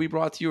Adobe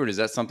brought to you, or is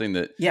that something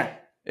that? Yeah,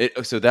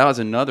 So that was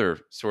another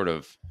sort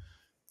of.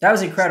 that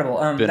was incredible.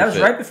 That was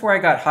right before I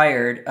got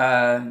hired.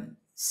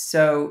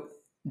 So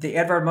the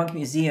Edvard Munch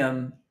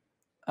Museum.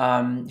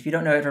 If you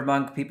don't know Edvard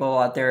Munch, people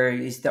out there,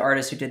 he's the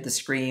artist who did the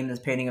Scream, this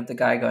painting of the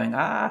guy going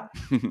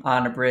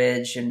on a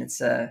bridge, and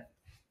it's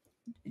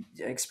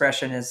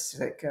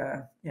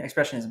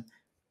expressionism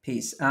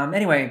piece.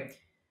 Anyway,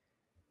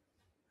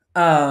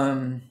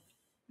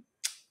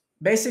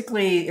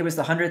 basically, it was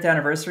the 100th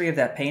anniversary of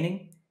that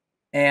painting,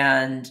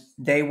 and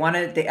they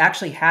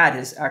had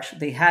his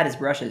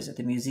brushes at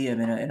the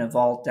museum in a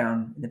vault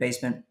down in the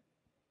basement,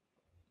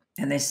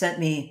 and they sent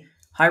me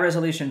high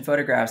resolution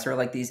photographs. There were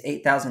like these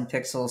 8,000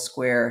 pixel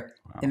square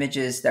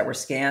images that were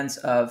scans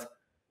of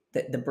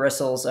the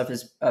bristles of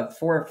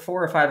four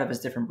or five of his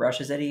different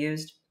brushes that he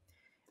used.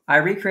 I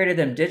recreated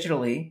them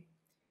digitally,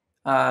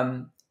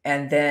 and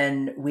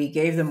then we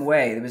gave them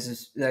away.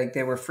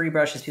 They were free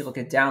brushes people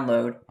could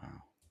download,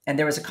 and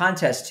there was a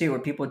contest too where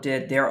people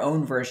did their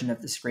own version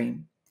of the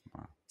Scream.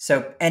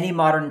 So any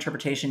modern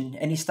interpretation,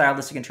 any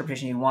stylistic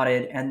interpretation you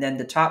wanted, and then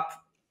the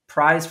top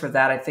prize for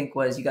that, I think,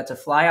 was you got to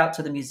fly out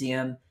to the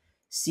museum,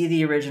 see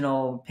the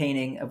original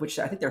painting, of which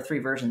I think there are 3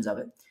 versions of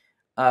it.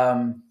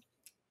 There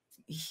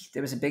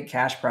was a big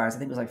cash prize. I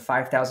think it was like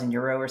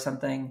 €5,000 or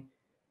something,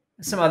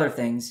 some other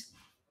things.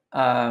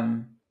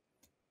 And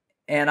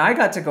I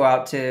got to go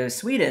out to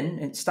Sweden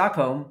and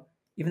Stockholm,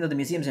 even though the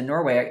museum's in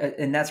Norway.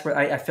 And that's where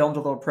I filmed a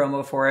little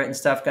promo for it and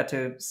stuff. Got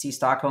to see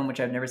Stockholm,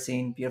 which I've never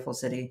seen. Beautiful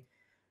city.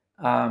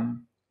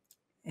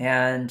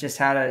 And just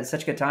had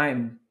such a good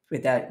time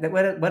with that.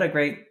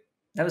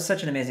 That was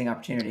such an amazing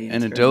opportunity.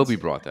 And Adobe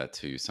brought that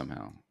to you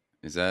somehow.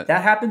 Is that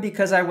happened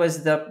because I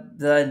was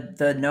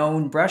the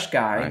known brush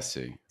guy? I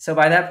see. So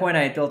by that point,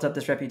 I had built up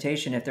this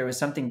reputation. If there was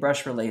something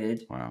brush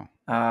related, wow.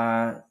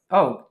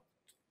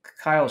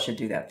 Kyle should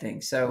do that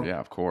thing. So yeah,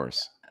 of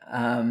course.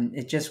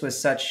 It just was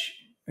such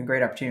a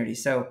great opportunity.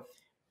 So,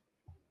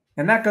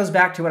 and that goes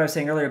back to what I was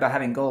saying earlier about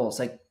having goals.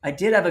 Like I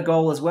did have a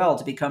goal as well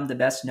to become the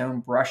best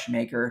known brush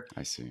maker.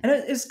 I see. And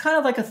it's kind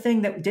of like a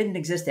thing that didn't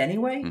exist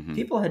anyway. Mm-hmm.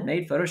 People had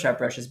made Photoshop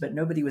brushes, but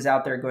nobody was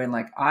out there going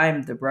like,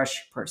 I'm the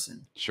brush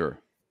person. Sure.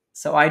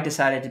 So I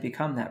decided to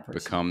become that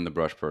person. Become the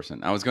brush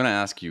person. I was going to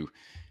ask you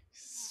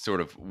sort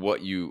of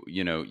what you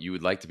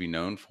would like to be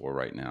known for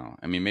right now.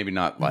 I mean, maybe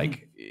not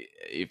like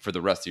for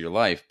the rest of your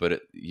life,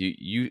 but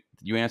you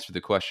answered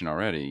the question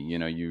already.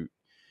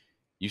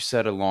 You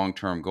set a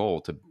long-term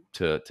goal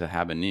to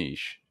have a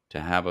niche, to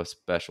have a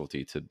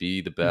specialty, to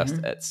be the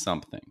best at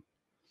something.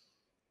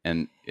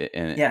 And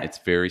it's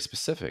very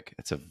specific.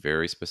 It's a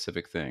very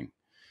specific thing.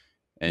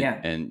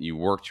 And you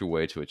worked your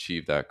way to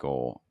achieve that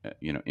goal,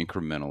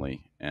 incrementally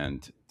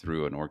and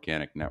through an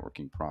organic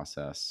networking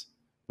process,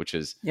 which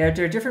is there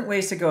are different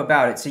ways to go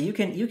about it. So you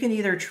can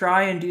either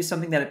try and do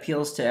something that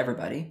appeals to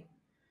everybody,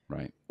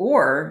 right?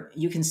 Or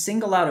you can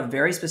single out a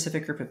very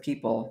specific group of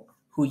people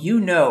who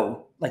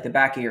like the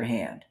back of your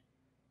hand,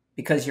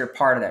 because you're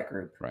part of that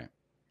group, right?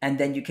 And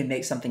then you can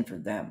make something for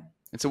them.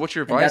 And so, what's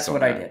your advice? That's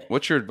what I did.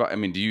 What's your advice? I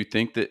mean, do you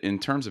think that in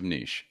terms of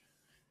niche?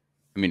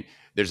 I mean,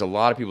 there's a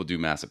lot of people do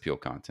mass appeal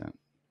content.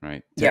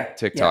 Right?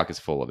 TikTok is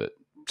full of it.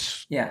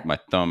 Yeah. My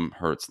thumb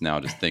hurts now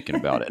just thinking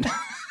about it.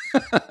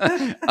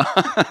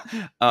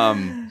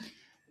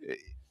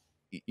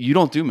 You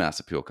don't do mass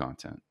appeal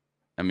content.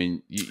 I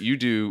mean, you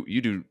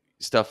do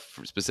stuff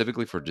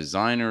specifically for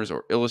designers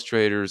or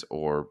illustrators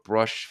or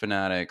brush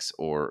fanatics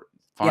or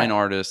fine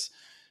artists,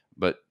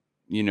 but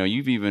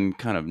you've even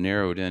kind of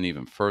narrowed in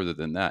even further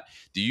than that.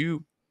 Do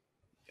you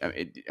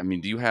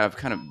have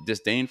kind of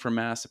disdain for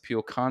mass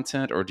appeal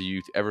content, or do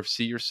you ever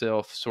see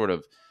yourself sort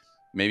of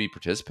maybe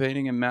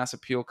participating in mass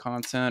appeal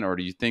content, or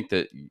do you think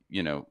that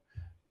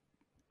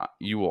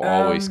you will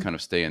always kind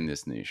of stay in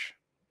this niche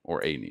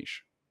or a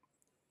niche?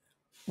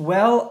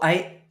 Well,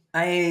 I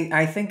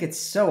think it's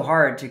so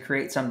hard to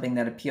create something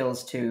that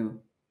appeals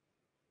to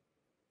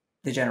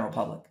the general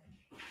public,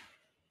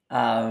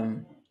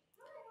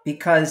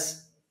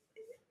 because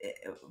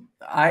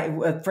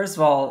first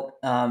of all,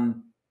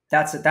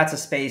 that's a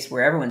space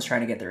where everyone's trying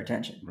to get their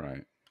attention,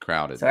 right?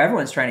 Crowded. So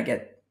everyone's trying to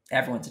get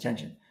everyone's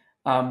attention.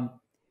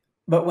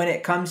 But when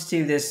it comes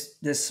to this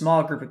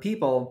small group of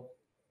people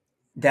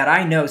that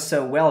I know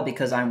so well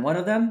because I'm one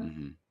of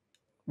them,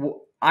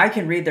 I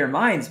can read their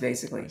minds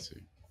basically.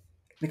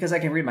 because I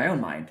can read my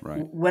own mind.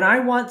 Right. When I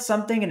want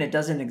something and it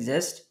doesn't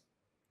exist,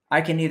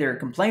 I can either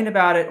complain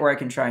about it or I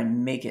can try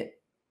and make it,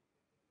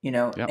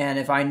 Yep. and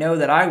if I know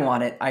that I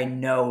want it, I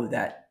know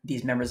that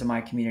these members of my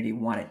community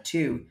want it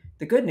too.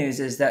 The good news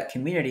is that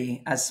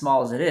community, as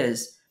small as it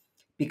is,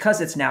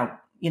 because it's now,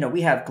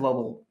 we have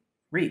global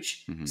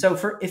reach. Mm-hmm.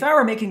 So if I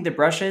were making the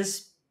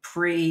brushes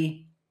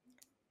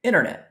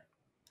pre-internet,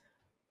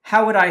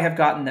 how would I have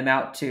gotten them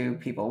out to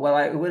people? Well,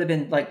 it would have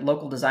been like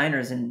local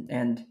designers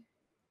and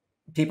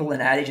people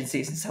in ad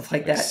agencies and stuff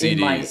like that CDs. in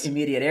my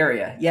immediate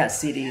area.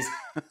 Yes, CDs.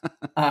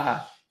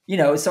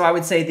 So I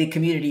would say the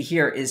community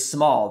here is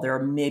small. There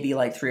are maybe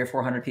like 300 or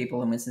 400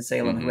 people in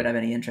Winston-Salem who would have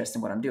any interest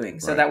in what I'm doing.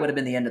 So that would have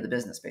been the end of the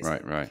business,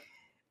 basically. Right.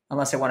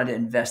 Unless I wanted to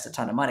invest a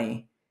ton of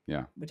money,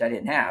 which I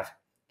didn't have.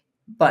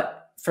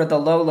 But for the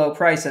low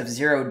price of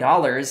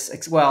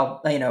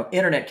 $0,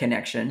 internet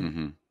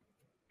connection,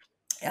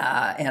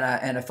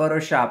 and a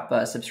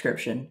Photoshop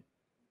subscription,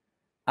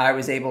 I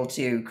was able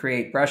to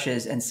create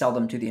brushes and sell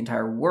them to the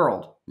entire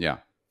world. Yeah.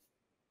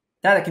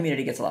 Now the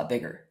community gets a lot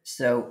bigger.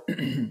 So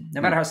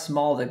no matter how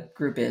small the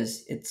group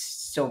is, it's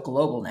still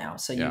global now.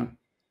 So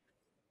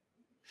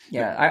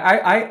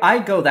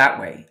I go that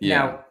way. Yeah.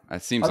 Now,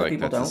 it seems like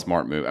that's a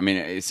smart move. I mean,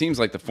 it seems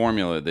like the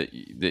formula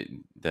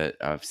that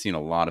I've seen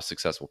a lot of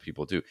successful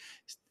people do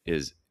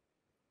is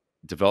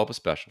develop a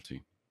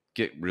specialty,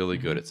 get really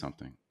good at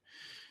something,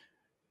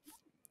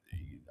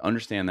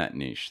 understand that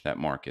niche, that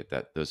market,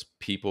 that those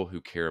people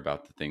who care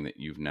about the thing that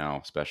you've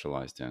now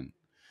specialized in.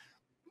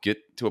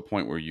 Get to a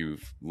point where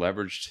you've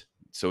leveraged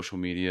social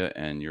media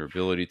and your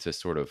ability to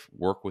sort of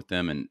work with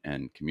them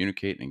and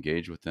communicate and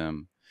engage with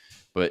them.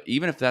 But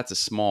even if that's a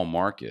small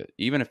market,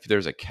 even if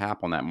there's a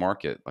cap on that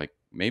market, like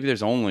maybe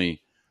there's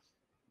only,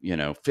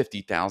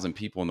 50,000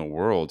 people in the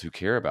world who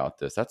care about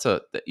this. That's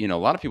a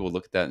lot of people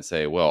look at that and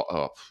say,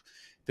 well,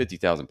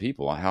 50,000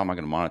 people, how am I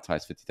going to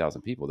monetize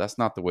 50,000 people? That's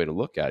not the way to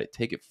look at it.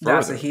 Take it further.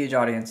 That's a huge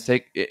audience.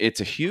 It's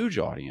a huge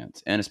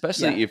audience. And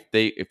especially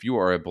if you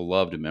are a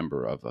beloved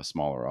member of a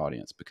smaller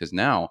audience, because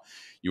now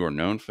you are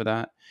known for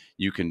that.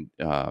 You can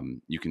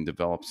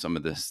develop some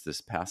of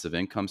this passive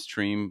income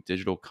stream,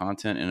 digital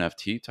content,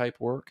 NFT type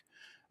work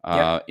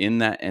in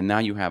that. And now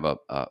you have a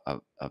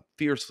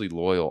fiercely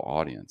loyal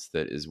audience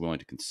that is willing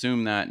to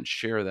consume that and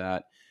share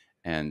that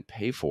and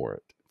pay for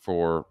it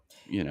for,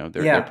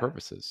 their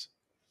purposes.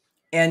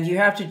 And you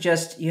have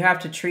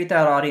to treat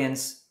that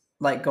audience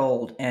like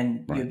gold,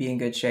 and you'd be in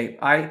good shape.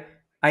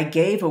 I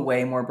gave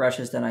away more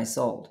brushes than I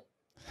sold.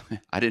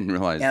 I didn't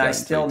realize and that. I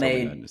still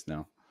made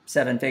now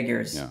 7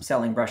 figures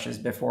selling brushes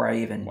before I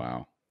even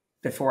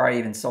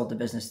sold the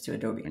business to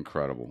Adobe.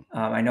 Incredible.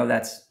 I know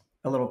that's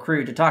a little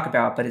crude to talk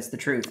about, but it's the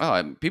truth.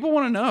 Oh, people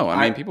want to know.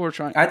 I mean, people are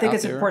trying. I think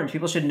it's important.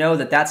 People should know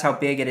that that's how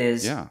big it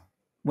is. Yeah.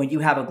 When you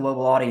have a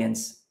global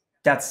audience,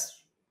 it's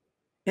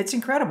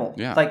incredible.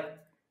 Yeah. Like,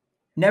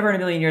 never in a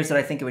million years did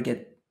I think it would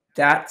get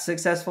that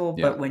successful.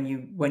 But when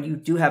you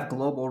do have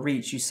global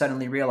reach, you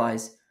suddenly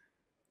realize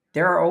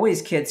there are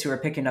always kids who are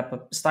picking up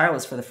a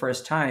stylus for the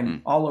first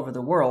time all over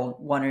the world,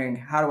 wondering,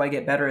 how do I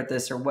get better at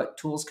this, or what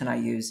tools can I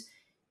use?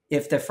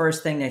 If the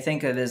first thing they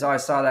think of is, I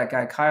saw that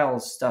guy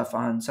Kyle's stuff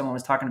someone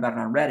was talking about it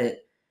on Reddit,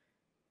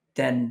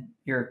 then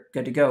you're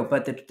good to go.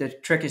 But the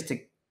trick is to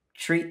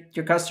treat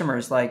your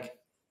customers like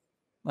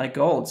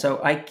gold.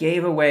 So I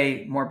gave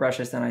away more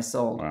brushes than I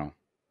sold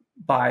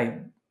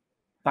by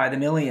the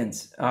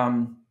millions,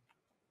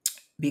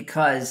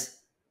 because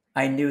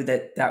I knew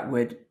that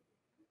would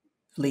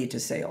lead to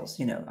sales.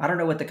 I don't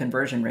know what the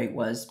conversion rate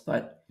was,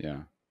 but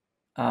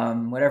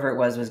whatever it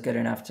was good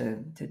enough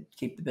to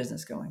keep the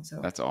business going. So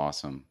that's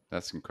awesome.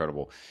 That's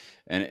incredible.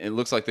 And it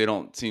looks like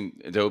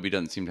Adobe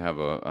doesn't seem to have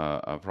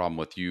a problem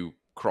with you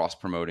cross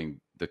promoting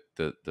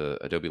the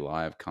Adobe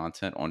Live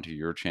content onto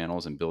your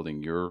channels and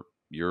building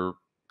your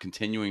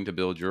continuing to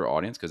build your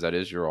audience, because that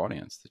is your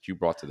audience that you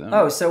brought to them.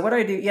 Oh, so what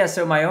I do,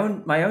 so my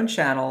own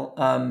channel,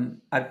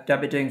 I've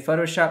been doing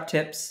Photoshop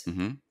tips,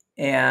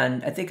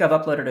 and I think I've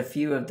uploaded a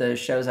few of the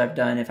shows I've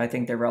done if I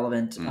think they're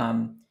relevant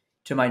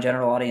to my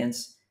general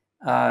audience.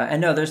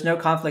 And no, there's no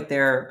conflict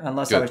there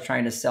unless I was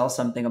trying to sell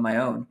something of my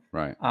own.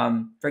 Right.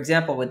 For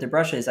example, with the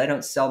brushes, I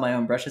don't sell my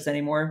own brushes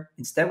anymore.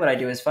 Instead, what I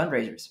do is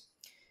fundraisers.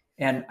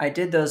 And I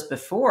did those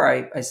before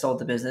I sold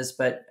the business,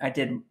 but I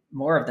did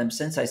more of them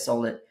since I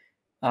sold it.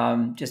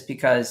 Just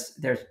because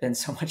there's been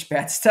so much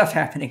bad stuff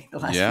happening the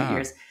last few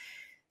years.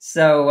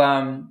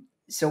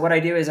 So what I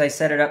do is I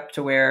set it up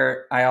to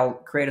where I'll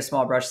create a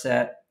small brush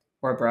set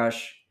or a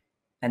brush,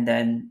 and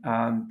then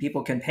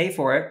people can pay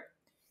for it.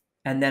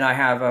 And then I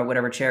have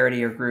whatever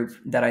charity or group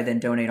that I then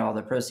donate all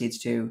the proceeds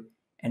to.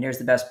 And here's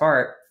the best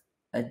part: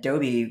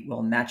 Adobe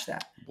will match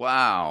that.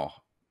 Wow.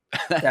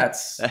 That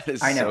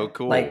is so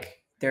cool. Like,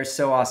 they're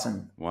so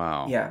awesome.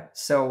 Wow. Yeah.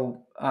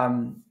 So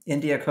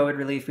India COVID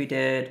relief we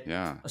did.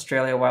 Yeah.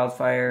 Australia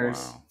wildfires.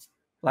 Wow.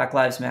 Black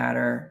Lives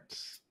Matter.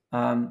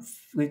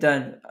 We've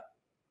done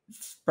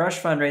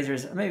brush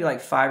fundraisers, maybe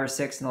like 5 or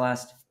 6 in the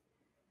last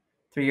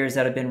 3 years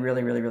that have been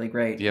really, really, really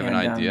great. Do you have an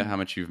idea how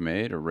much you've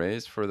made or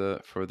raised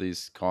for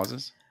these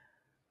causes?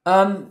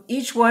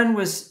 Each one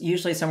was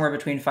usually somewhere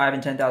between $5,000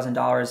 and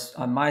 $10,000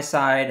 on my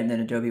side, and then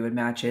Adobe would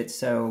match it.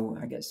 So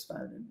I guess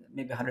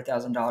maybe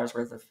 $100,000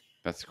 worth of,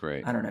 That's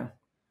great. I don't know,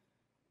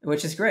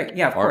 which is great.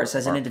 Yeah, of course.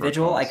 As an Art for a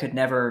individual, I cause. could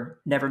never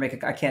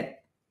make a. I can't.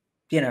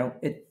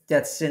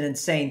 That's an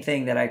insane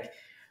thing that I.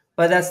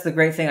 But that's the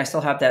great thing. I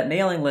still have that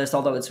mailing list,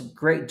 although it's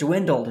great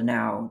dwindled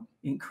now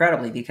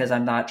incredibly because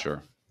I'm not.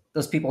 Sure.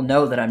 Those people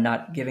know that I'm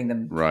not giving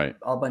them Right.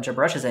 a bunch of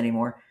brushes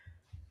anymore.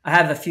 I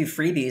have a few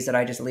freebies that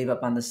I just leave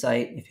up on the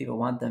site if people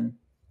want them.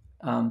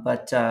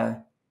 But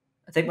I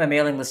think my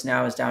mailing list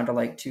now is down to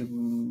like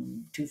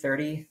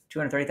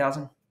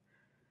 230,000,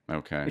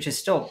 Okay. which is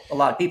still a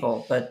lot of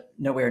people, but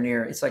nowhere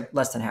near. It's like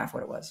less than half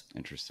what it was.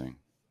 Interesting.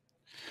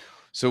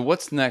 So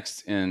what's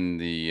next in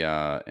the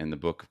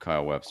book of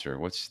Kyle Webster?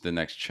 What's the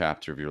next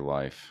chapter of your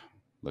life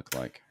look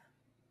like?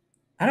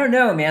 I don't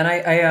know, man.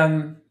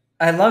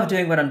 I love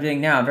doing what I'm doing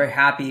now. I'm very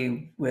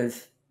happy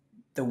with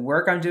the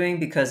work I'm doing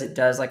because it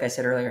does, like I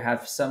said earlier,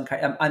 have some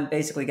kind. I'm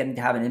basically getting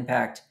to have an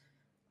impact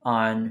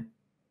on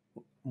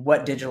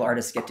what digital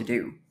artists get to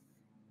do,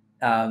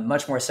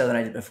 much more so than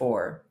I did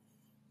before.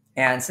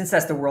 And since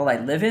that's the world I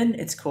live in,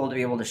 it's cool to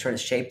be able to sort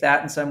of shape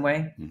that in some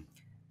way. Hmm.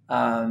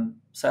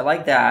 So I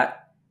like that.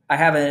 I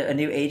have a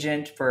new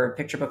agent for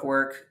picture book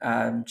work,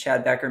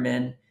 Chad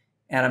Beckerman,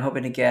 and I'm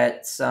hoping to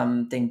get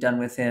something done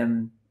with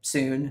him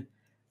soon.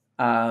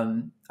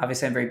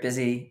 Obviously, I'm very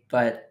busy,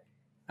 but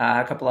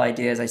a couple of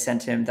ideas I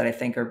sent him that I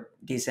think are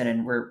decent,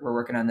 and we're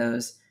working on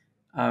those.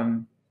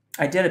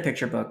 I did a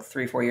picture book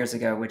 3-4 years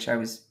ago,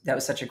 that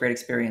was such a great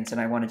experience,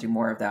 and I want to do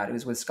more of that. It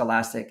was with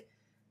Scholastic.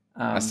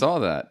 I saw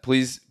that.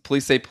 Please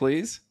say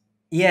please. I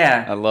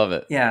Yeah, love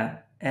it. yeah,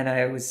 and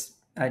I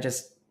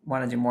just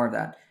want to do more of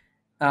that.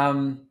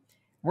 Um,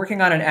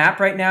 Working on an app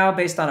right now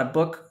based on a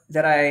book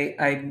that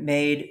I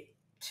made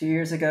 2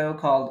 years ago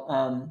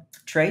called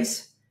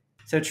Trace.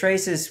 So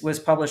Trace was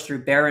published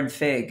through Baron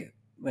Fig,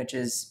 which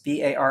is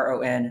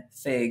Baron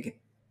Fig.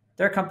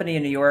 They're a company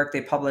in New York. They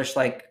publish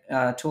like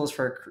tools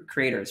for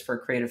creators, for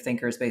creative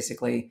thinkers,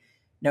 basically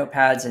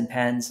notepads and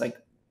pens, like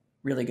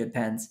really good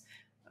pens,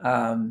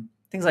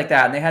 things like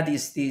that. And they had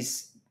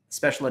these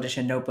special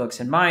edition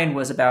notebooks, and mine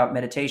was about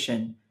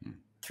meditation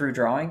through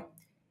drawing.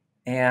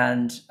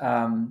 And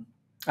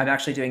I'm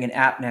actually doing an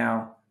app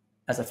now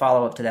as a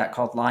follow up to that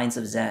called Lines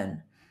of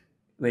Zen,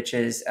 which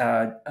is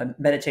a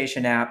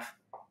meditation app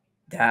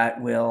that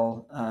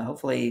will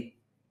hopefully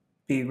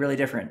be really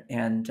different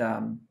and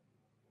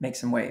make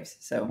some waves.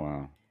 So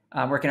Wow.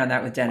 I'm working on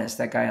that with Dennis,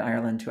 that guy in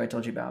Ireland who I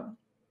told you about.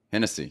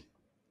 Hennessy.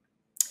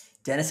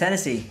 Dennis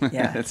Hennessy.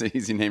 Yeah. That's an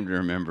easy name to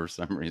remember for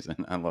some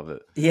reason. I love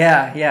it.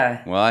 Yeah.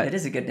 Yeah. Well, It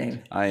is a good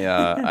name.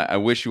 I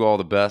wish you all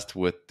the best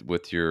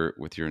with your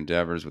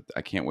endeavors.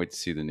 I can't wait to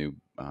see the new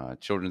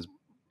children's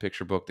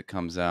picture book that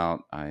comes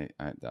out.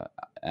 The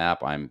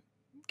app I'm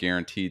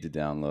guaranteed to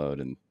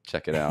download and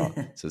check it out.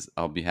 So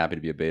I'll be happy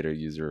to be a beta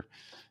user.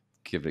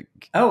 Give it.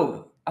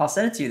 Oh, I'll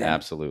send it to you then.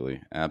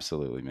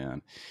 Absolutely,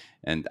 man.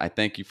 And I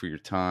thank you for your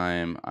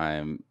time.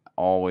 I'm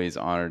always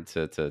honored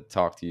to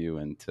talk to you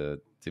and to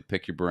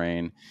pick your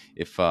brain.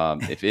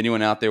 If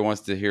anyone out there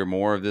wants to hear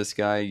more of this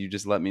guy, you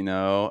just let me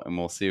know, and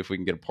we'll see if we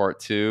can get a part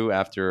 2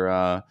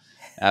 after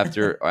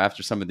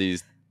some of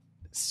these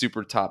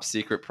super top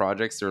secret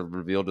projects are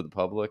revealed to the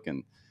public,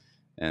 and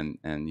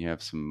you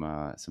have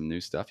some new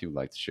stuff you would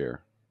like to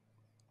share.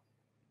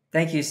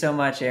 Thank you so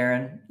much,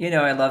 Aaron. You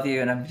know I love you,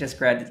 and I'm just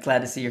glad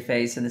to see your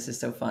face, and this is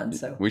so fun.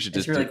 So We should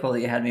it's just really cool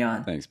that you had me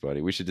on. Thanks,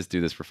 buddy. We should just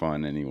do this for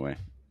fun anyway.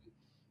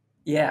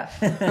 Yeah.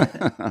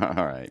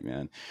 All right,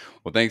 man.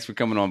 Well, thanks for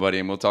coming on, buddy,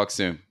 and we'll talk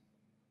soon.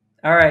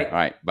 All right. All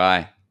right,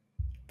 bye.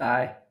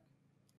 Bye.